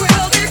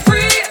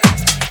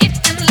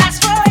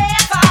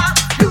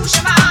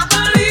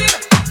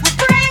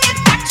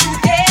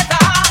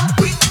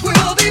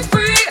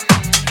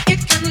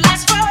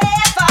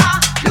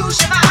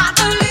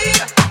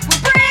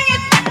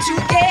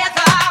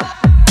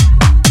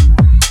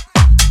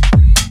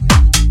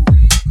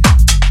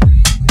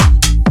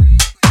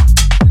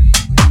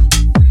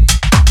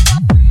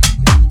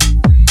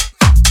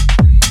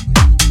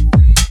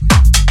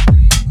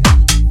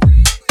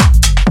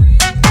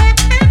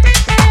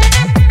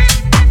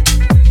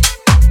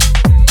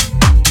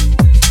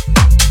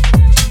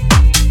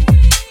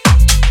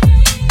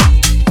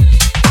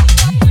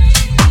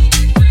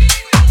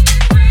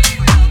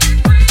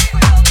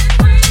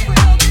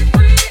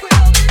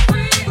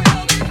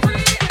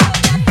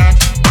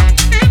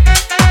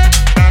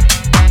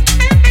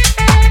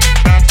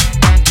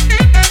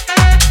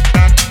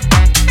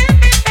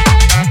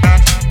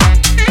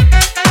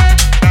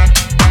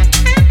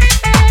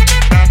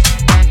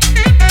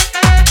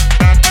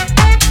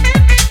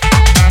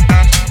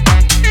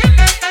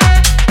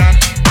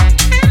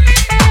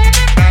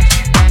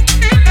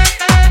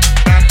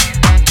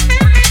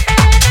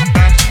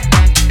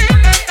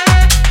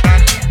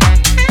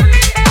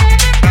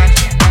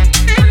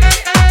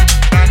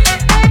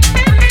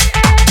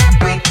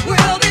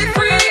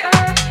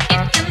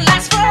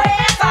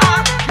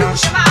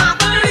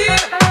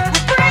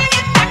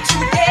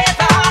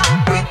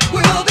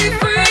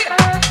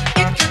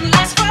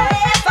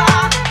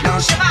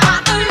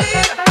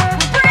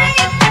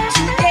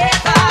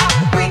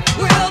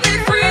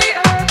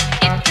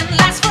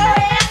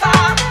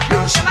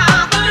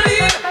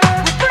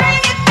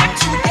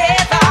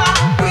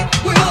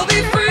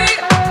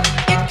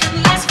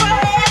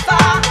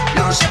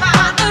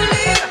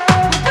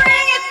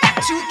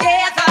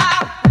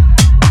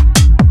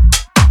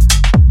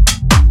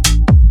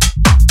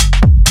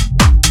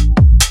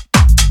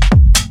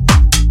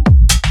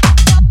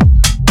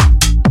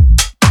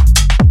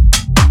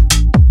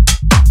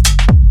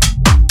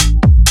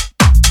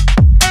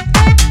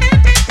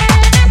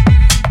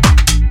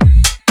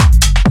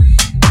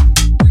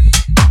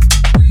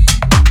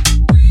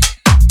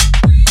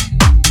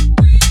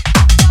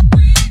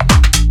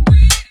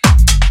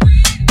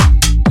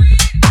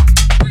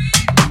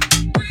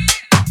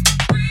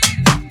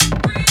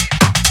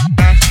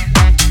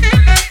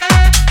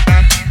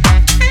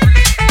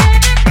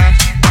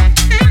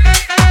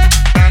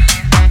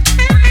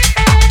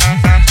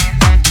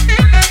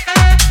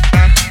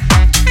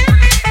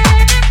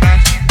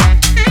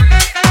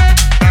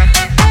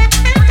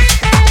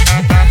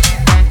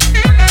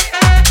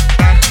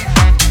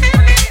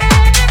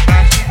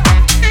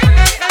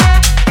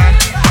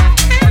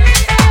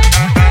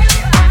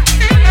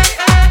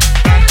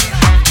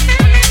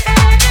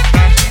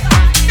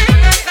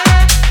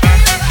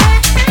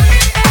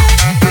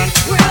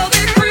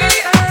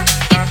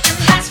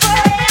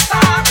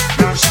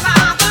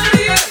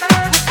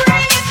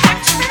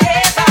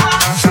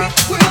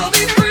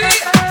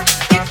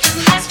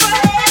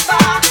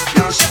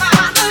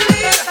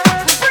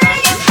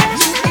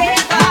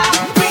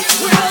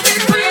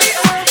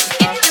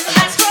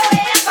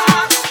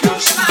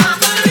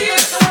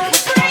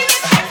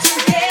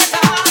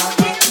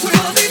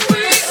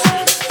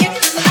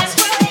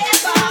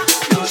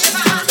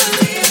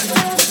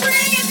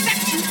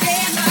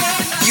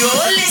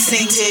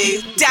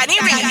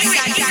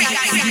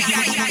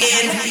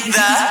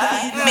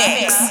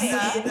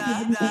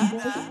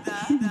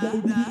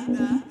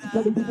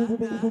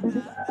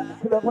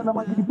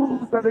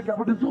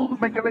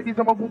 Make a lady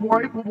some of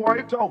wipe,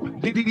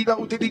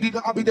 diddy-dee-do,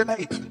 I'll be the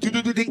late.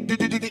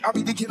 Do-do-do-dee, I'll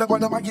be the killer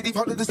when I'm like it.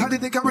 Follow the side of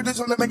the camera,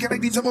 so make a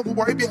lady some of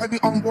wipe behind me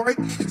on board.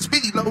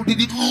 Speedy low,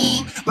 diddy,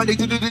 like they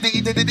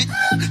do-do-do-dee.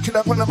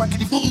 Killer when I'm like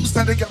it,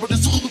 stand the camera,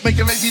 make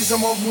a lady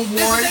some of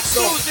wipe.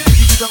 So,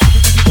 diddy-dee-do,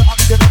 I'll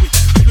be the late.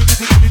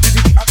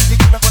 Do-do-do-dee, I'll be the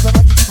killer when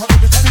I'm like it. Follow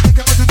the side of the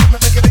camera,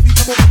 make a lady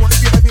some of wipe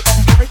behind me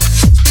on board.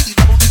 Speedy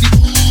low,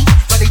 diddy,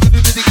 like they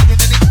do-do-do-dee.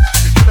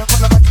 Killer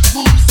when I'm like it,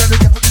 stand the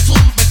camera, make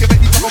a lady some of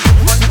wipe.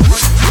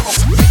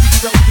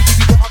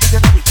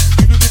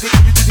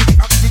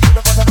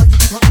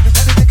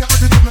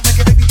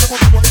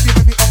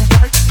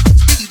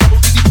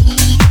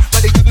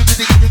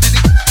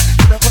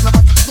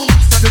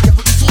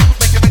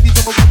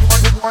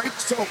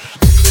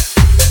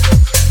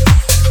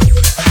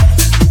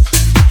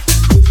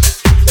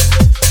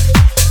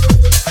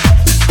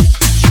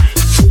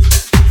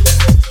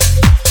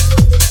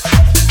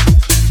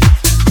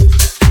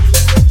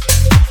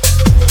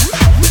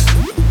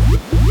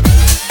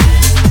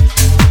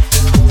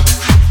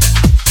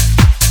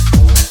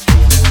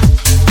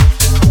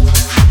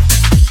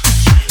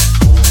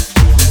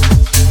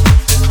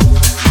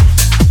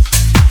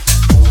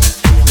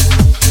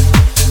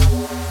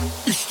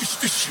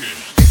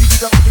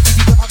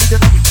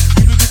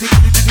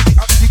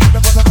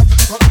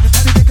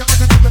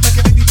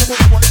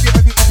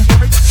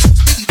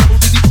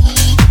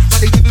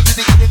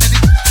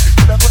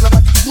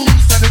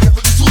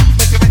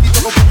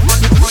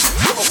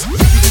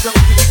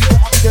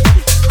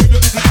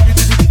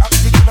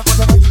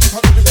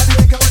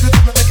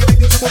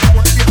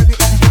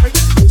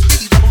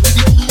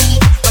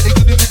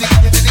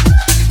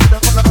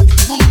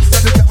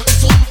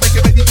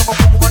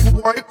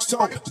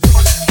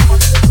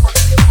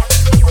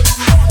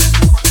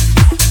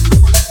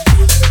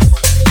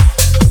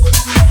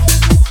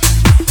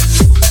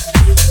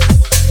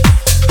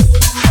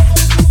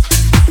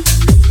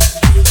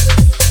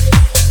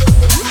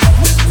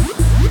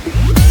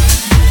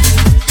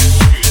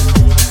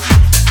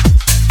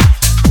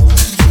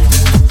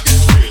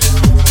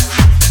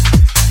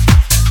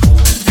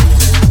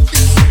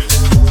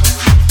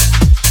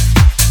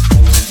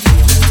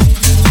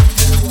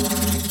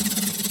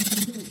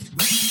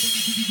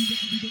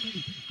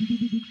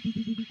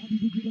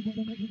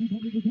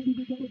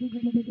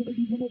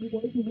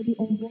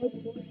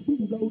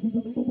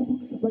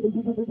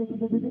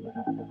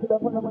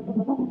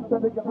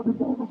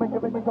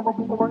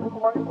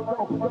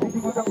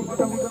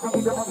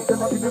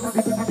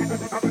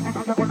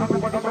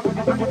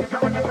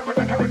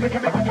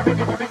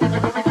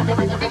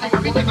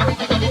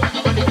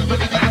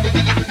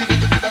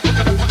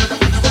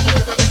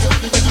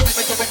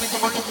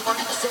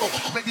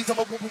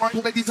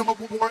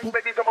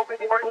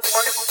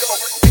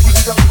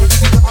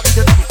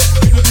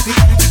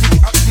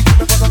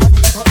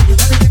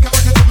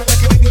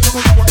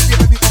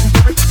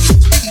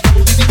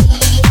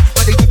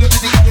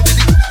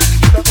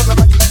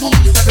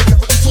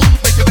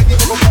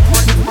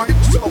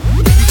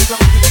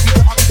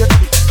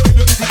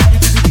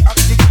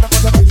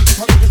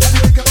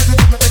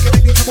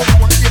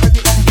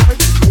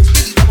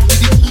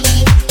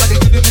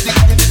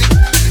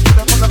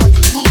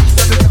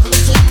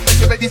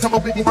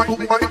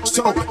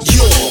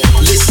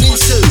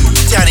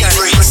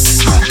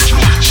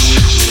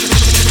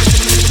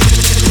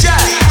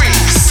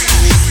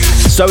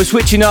 So we're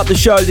switching up the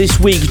show this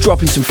week,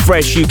 dropping some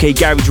fresh UK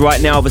garage right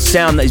now of a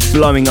sound that is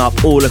blowing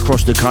up all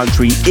across the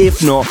country,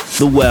 if not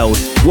the world.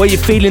 Were you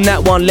feeling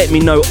that one? Let me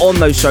know on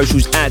those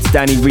socials at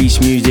Danny Reese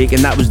Music.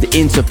 And that was the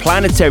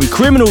Interplanetary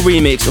Criminal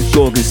remix of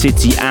Gorgon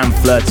City and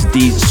Fleur to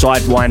D's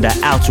Sidewinder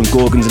out on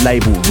Gorgon's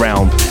label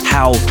Realm.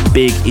 How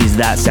big is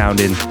that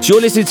sounding? So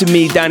you're listening to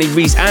me, Danny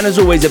Reese, and as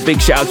always, a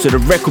big shout out to the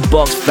Record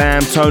Box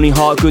fam. Tony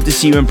Hart, good to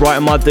see you in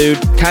Brighton, my dude.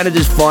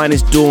 Canada's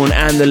finest, Dawn,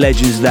 and the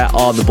legends that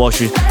are the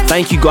Bosches.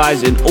 Thank you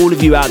guys and all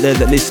of you out there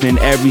that listening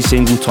every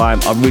single time.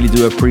 I really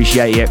do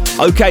appreciate it.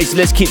 Okay, so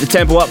let's keep the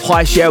tempo up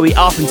high, shall we?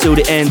 Up until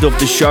the end of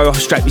the show.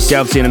 Strap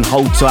yourselves in and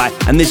hold tight.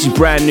 And this is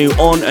brand new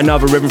on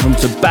another rhythm from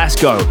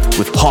Tabasco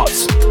with Hot.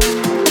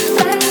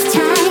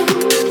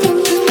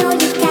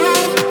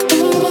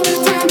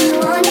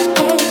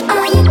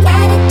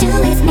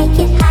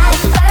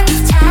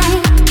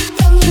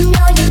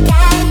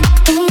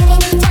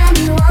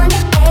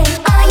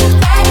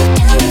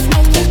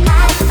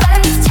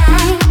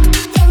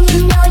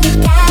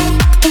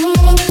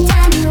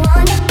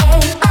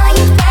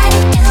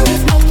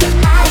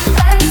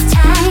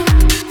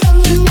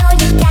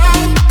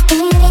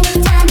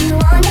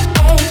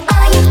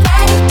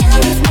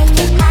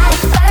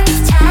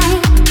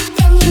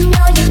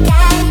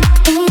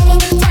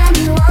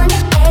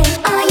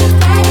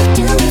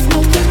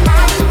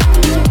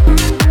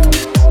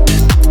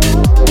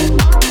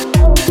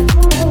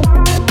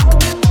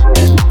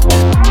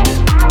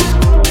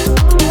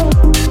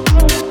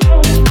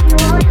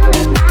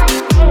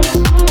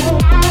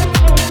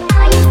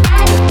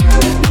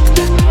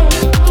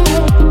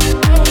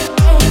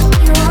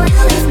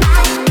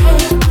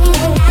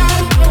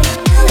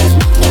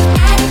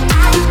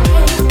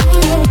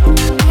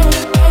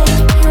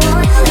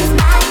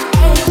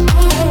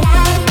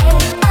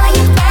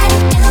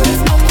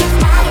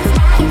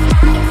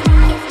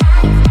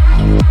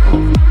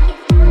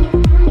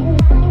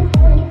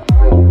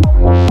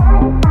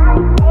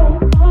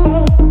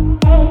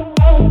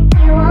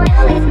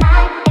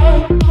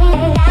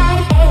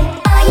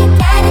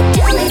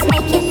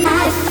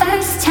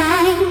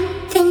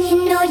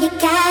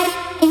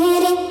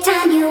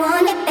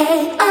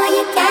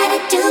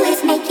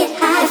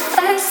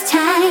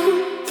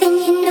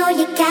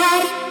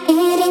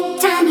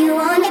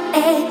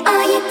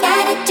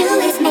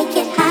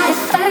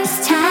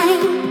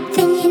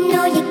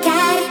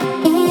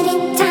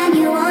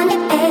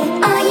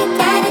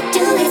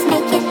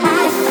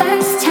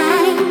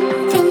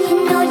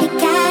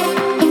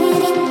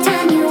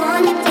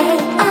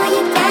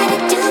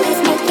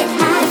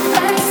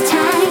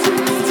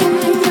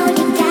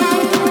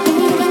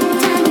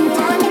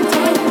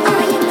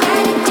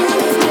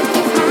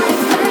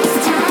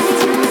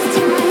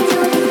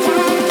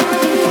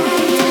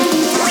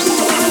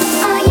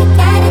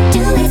 Do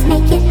it.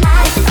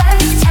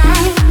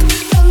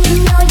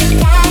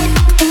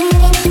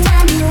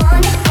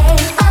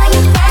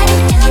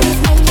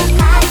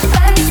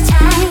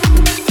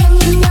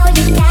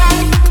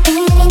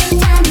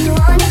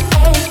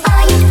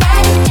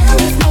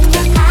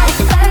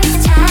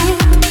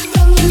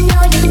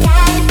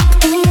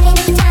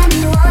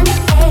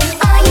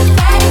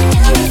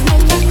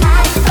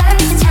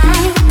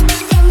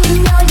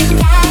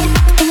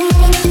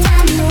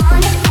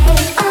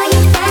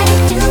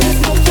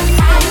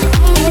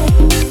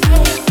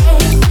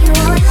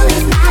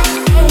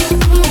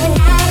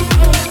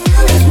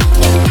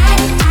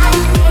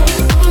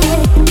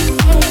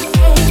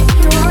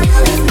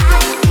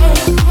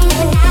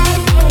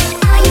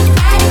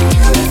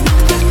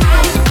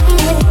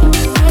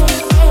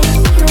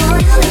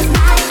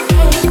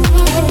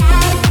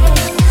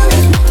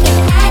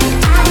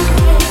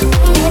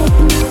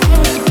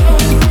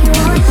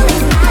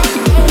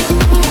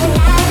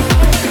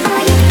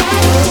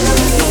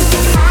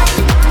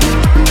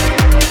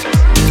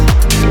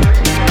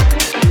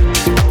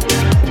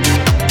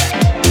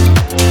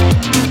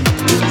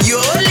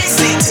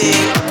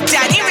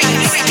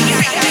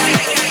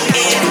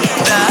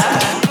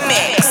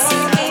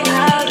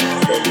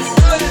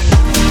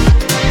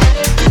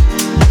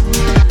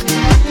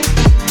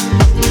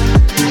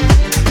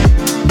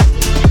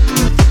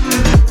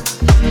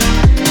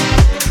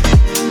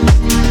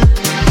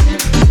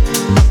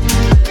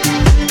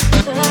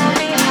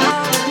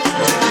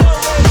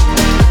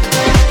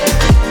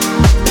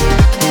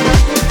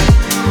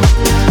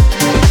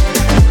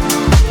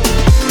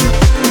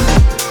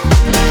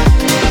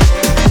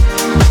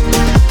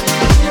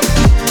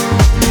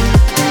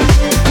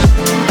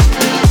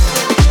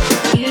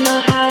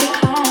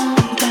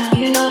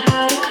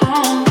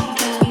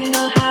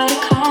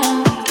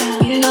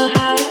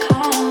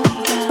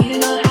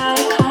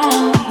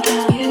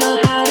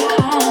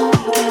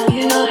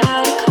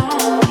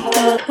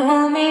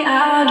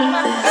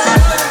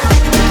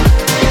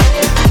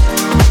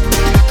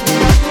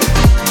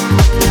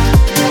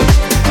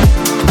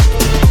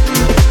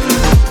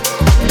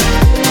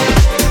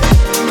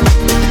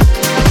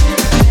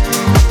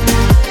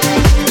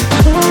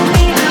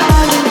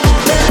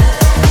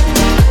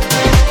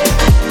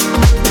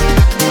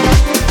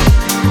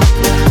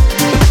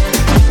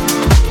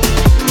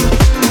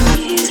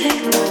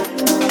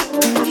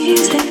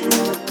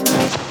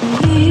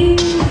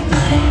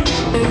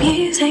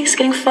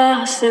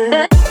 lost in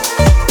that.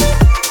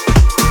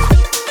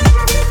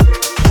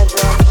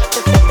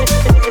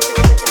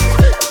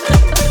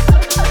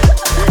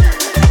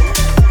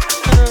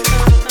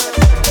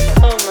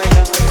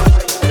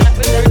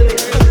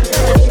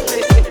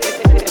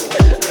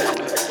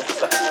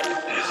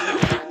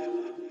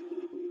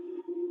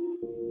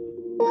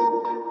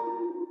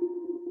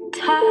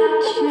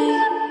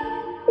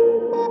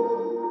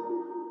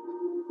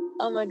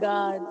 Oh my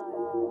God.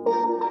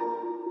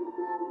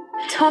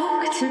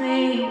 Talk to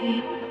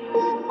me.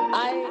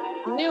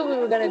 I knew we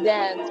were gonna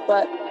dance,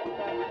 but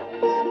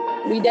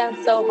we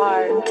danced so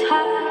hard.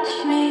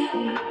 Touch me.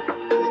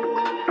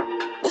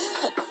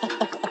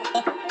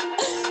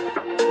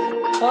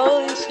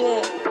 Holy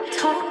shit.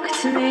 Talk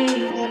to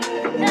me.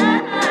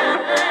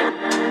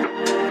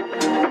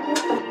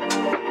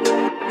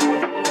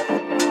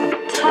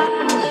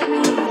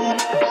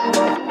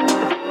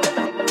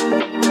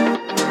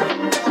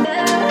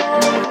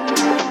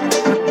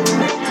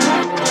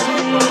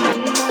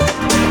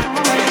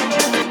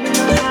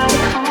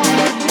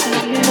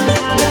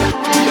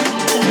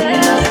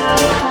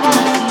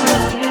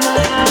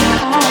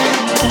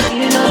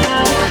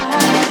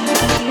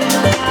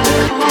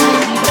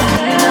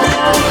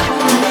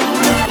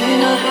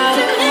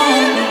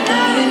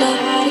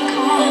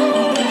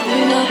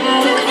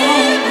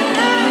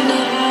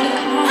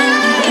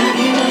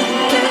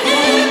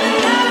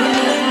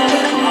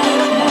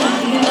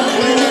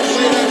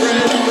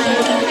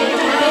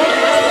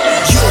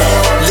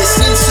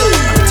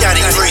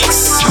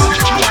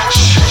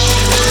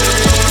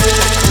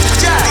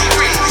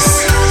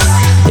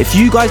 If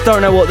you guys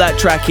don't know what that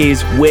track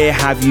is, where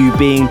have you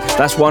been?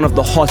 That's one of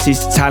the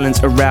hottest talents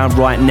around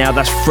right now.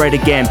 That's Fred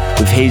again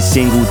with his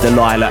single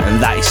Delilah,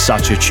 and that is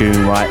such a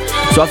tune, right?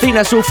 So I think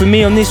that's all for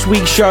me on this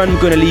week's show, and I'm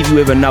going to leave you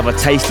with another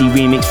tasty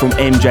remix from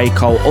MJ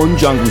Cole on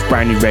Jungle's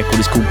brand new record.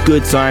 It's called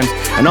Good Times,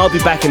 and I'll be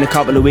back in a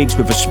couple of weeks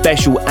with a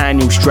special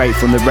annual straight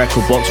from the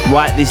record box.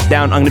 Write this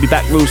down. I'm going to be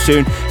back real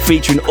soon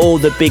featuring all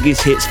the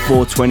biggest hits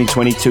for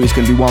 2022. It's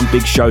going to be one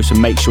big show, so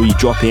make sure you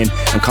drop in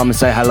and come and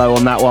say hello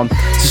on that one.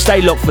 So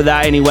stay locked for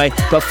that anyway.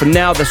 But for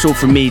now, that's all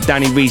from me,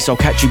 Danny Reese. I'll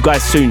catch you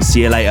guys soon.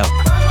 See you later.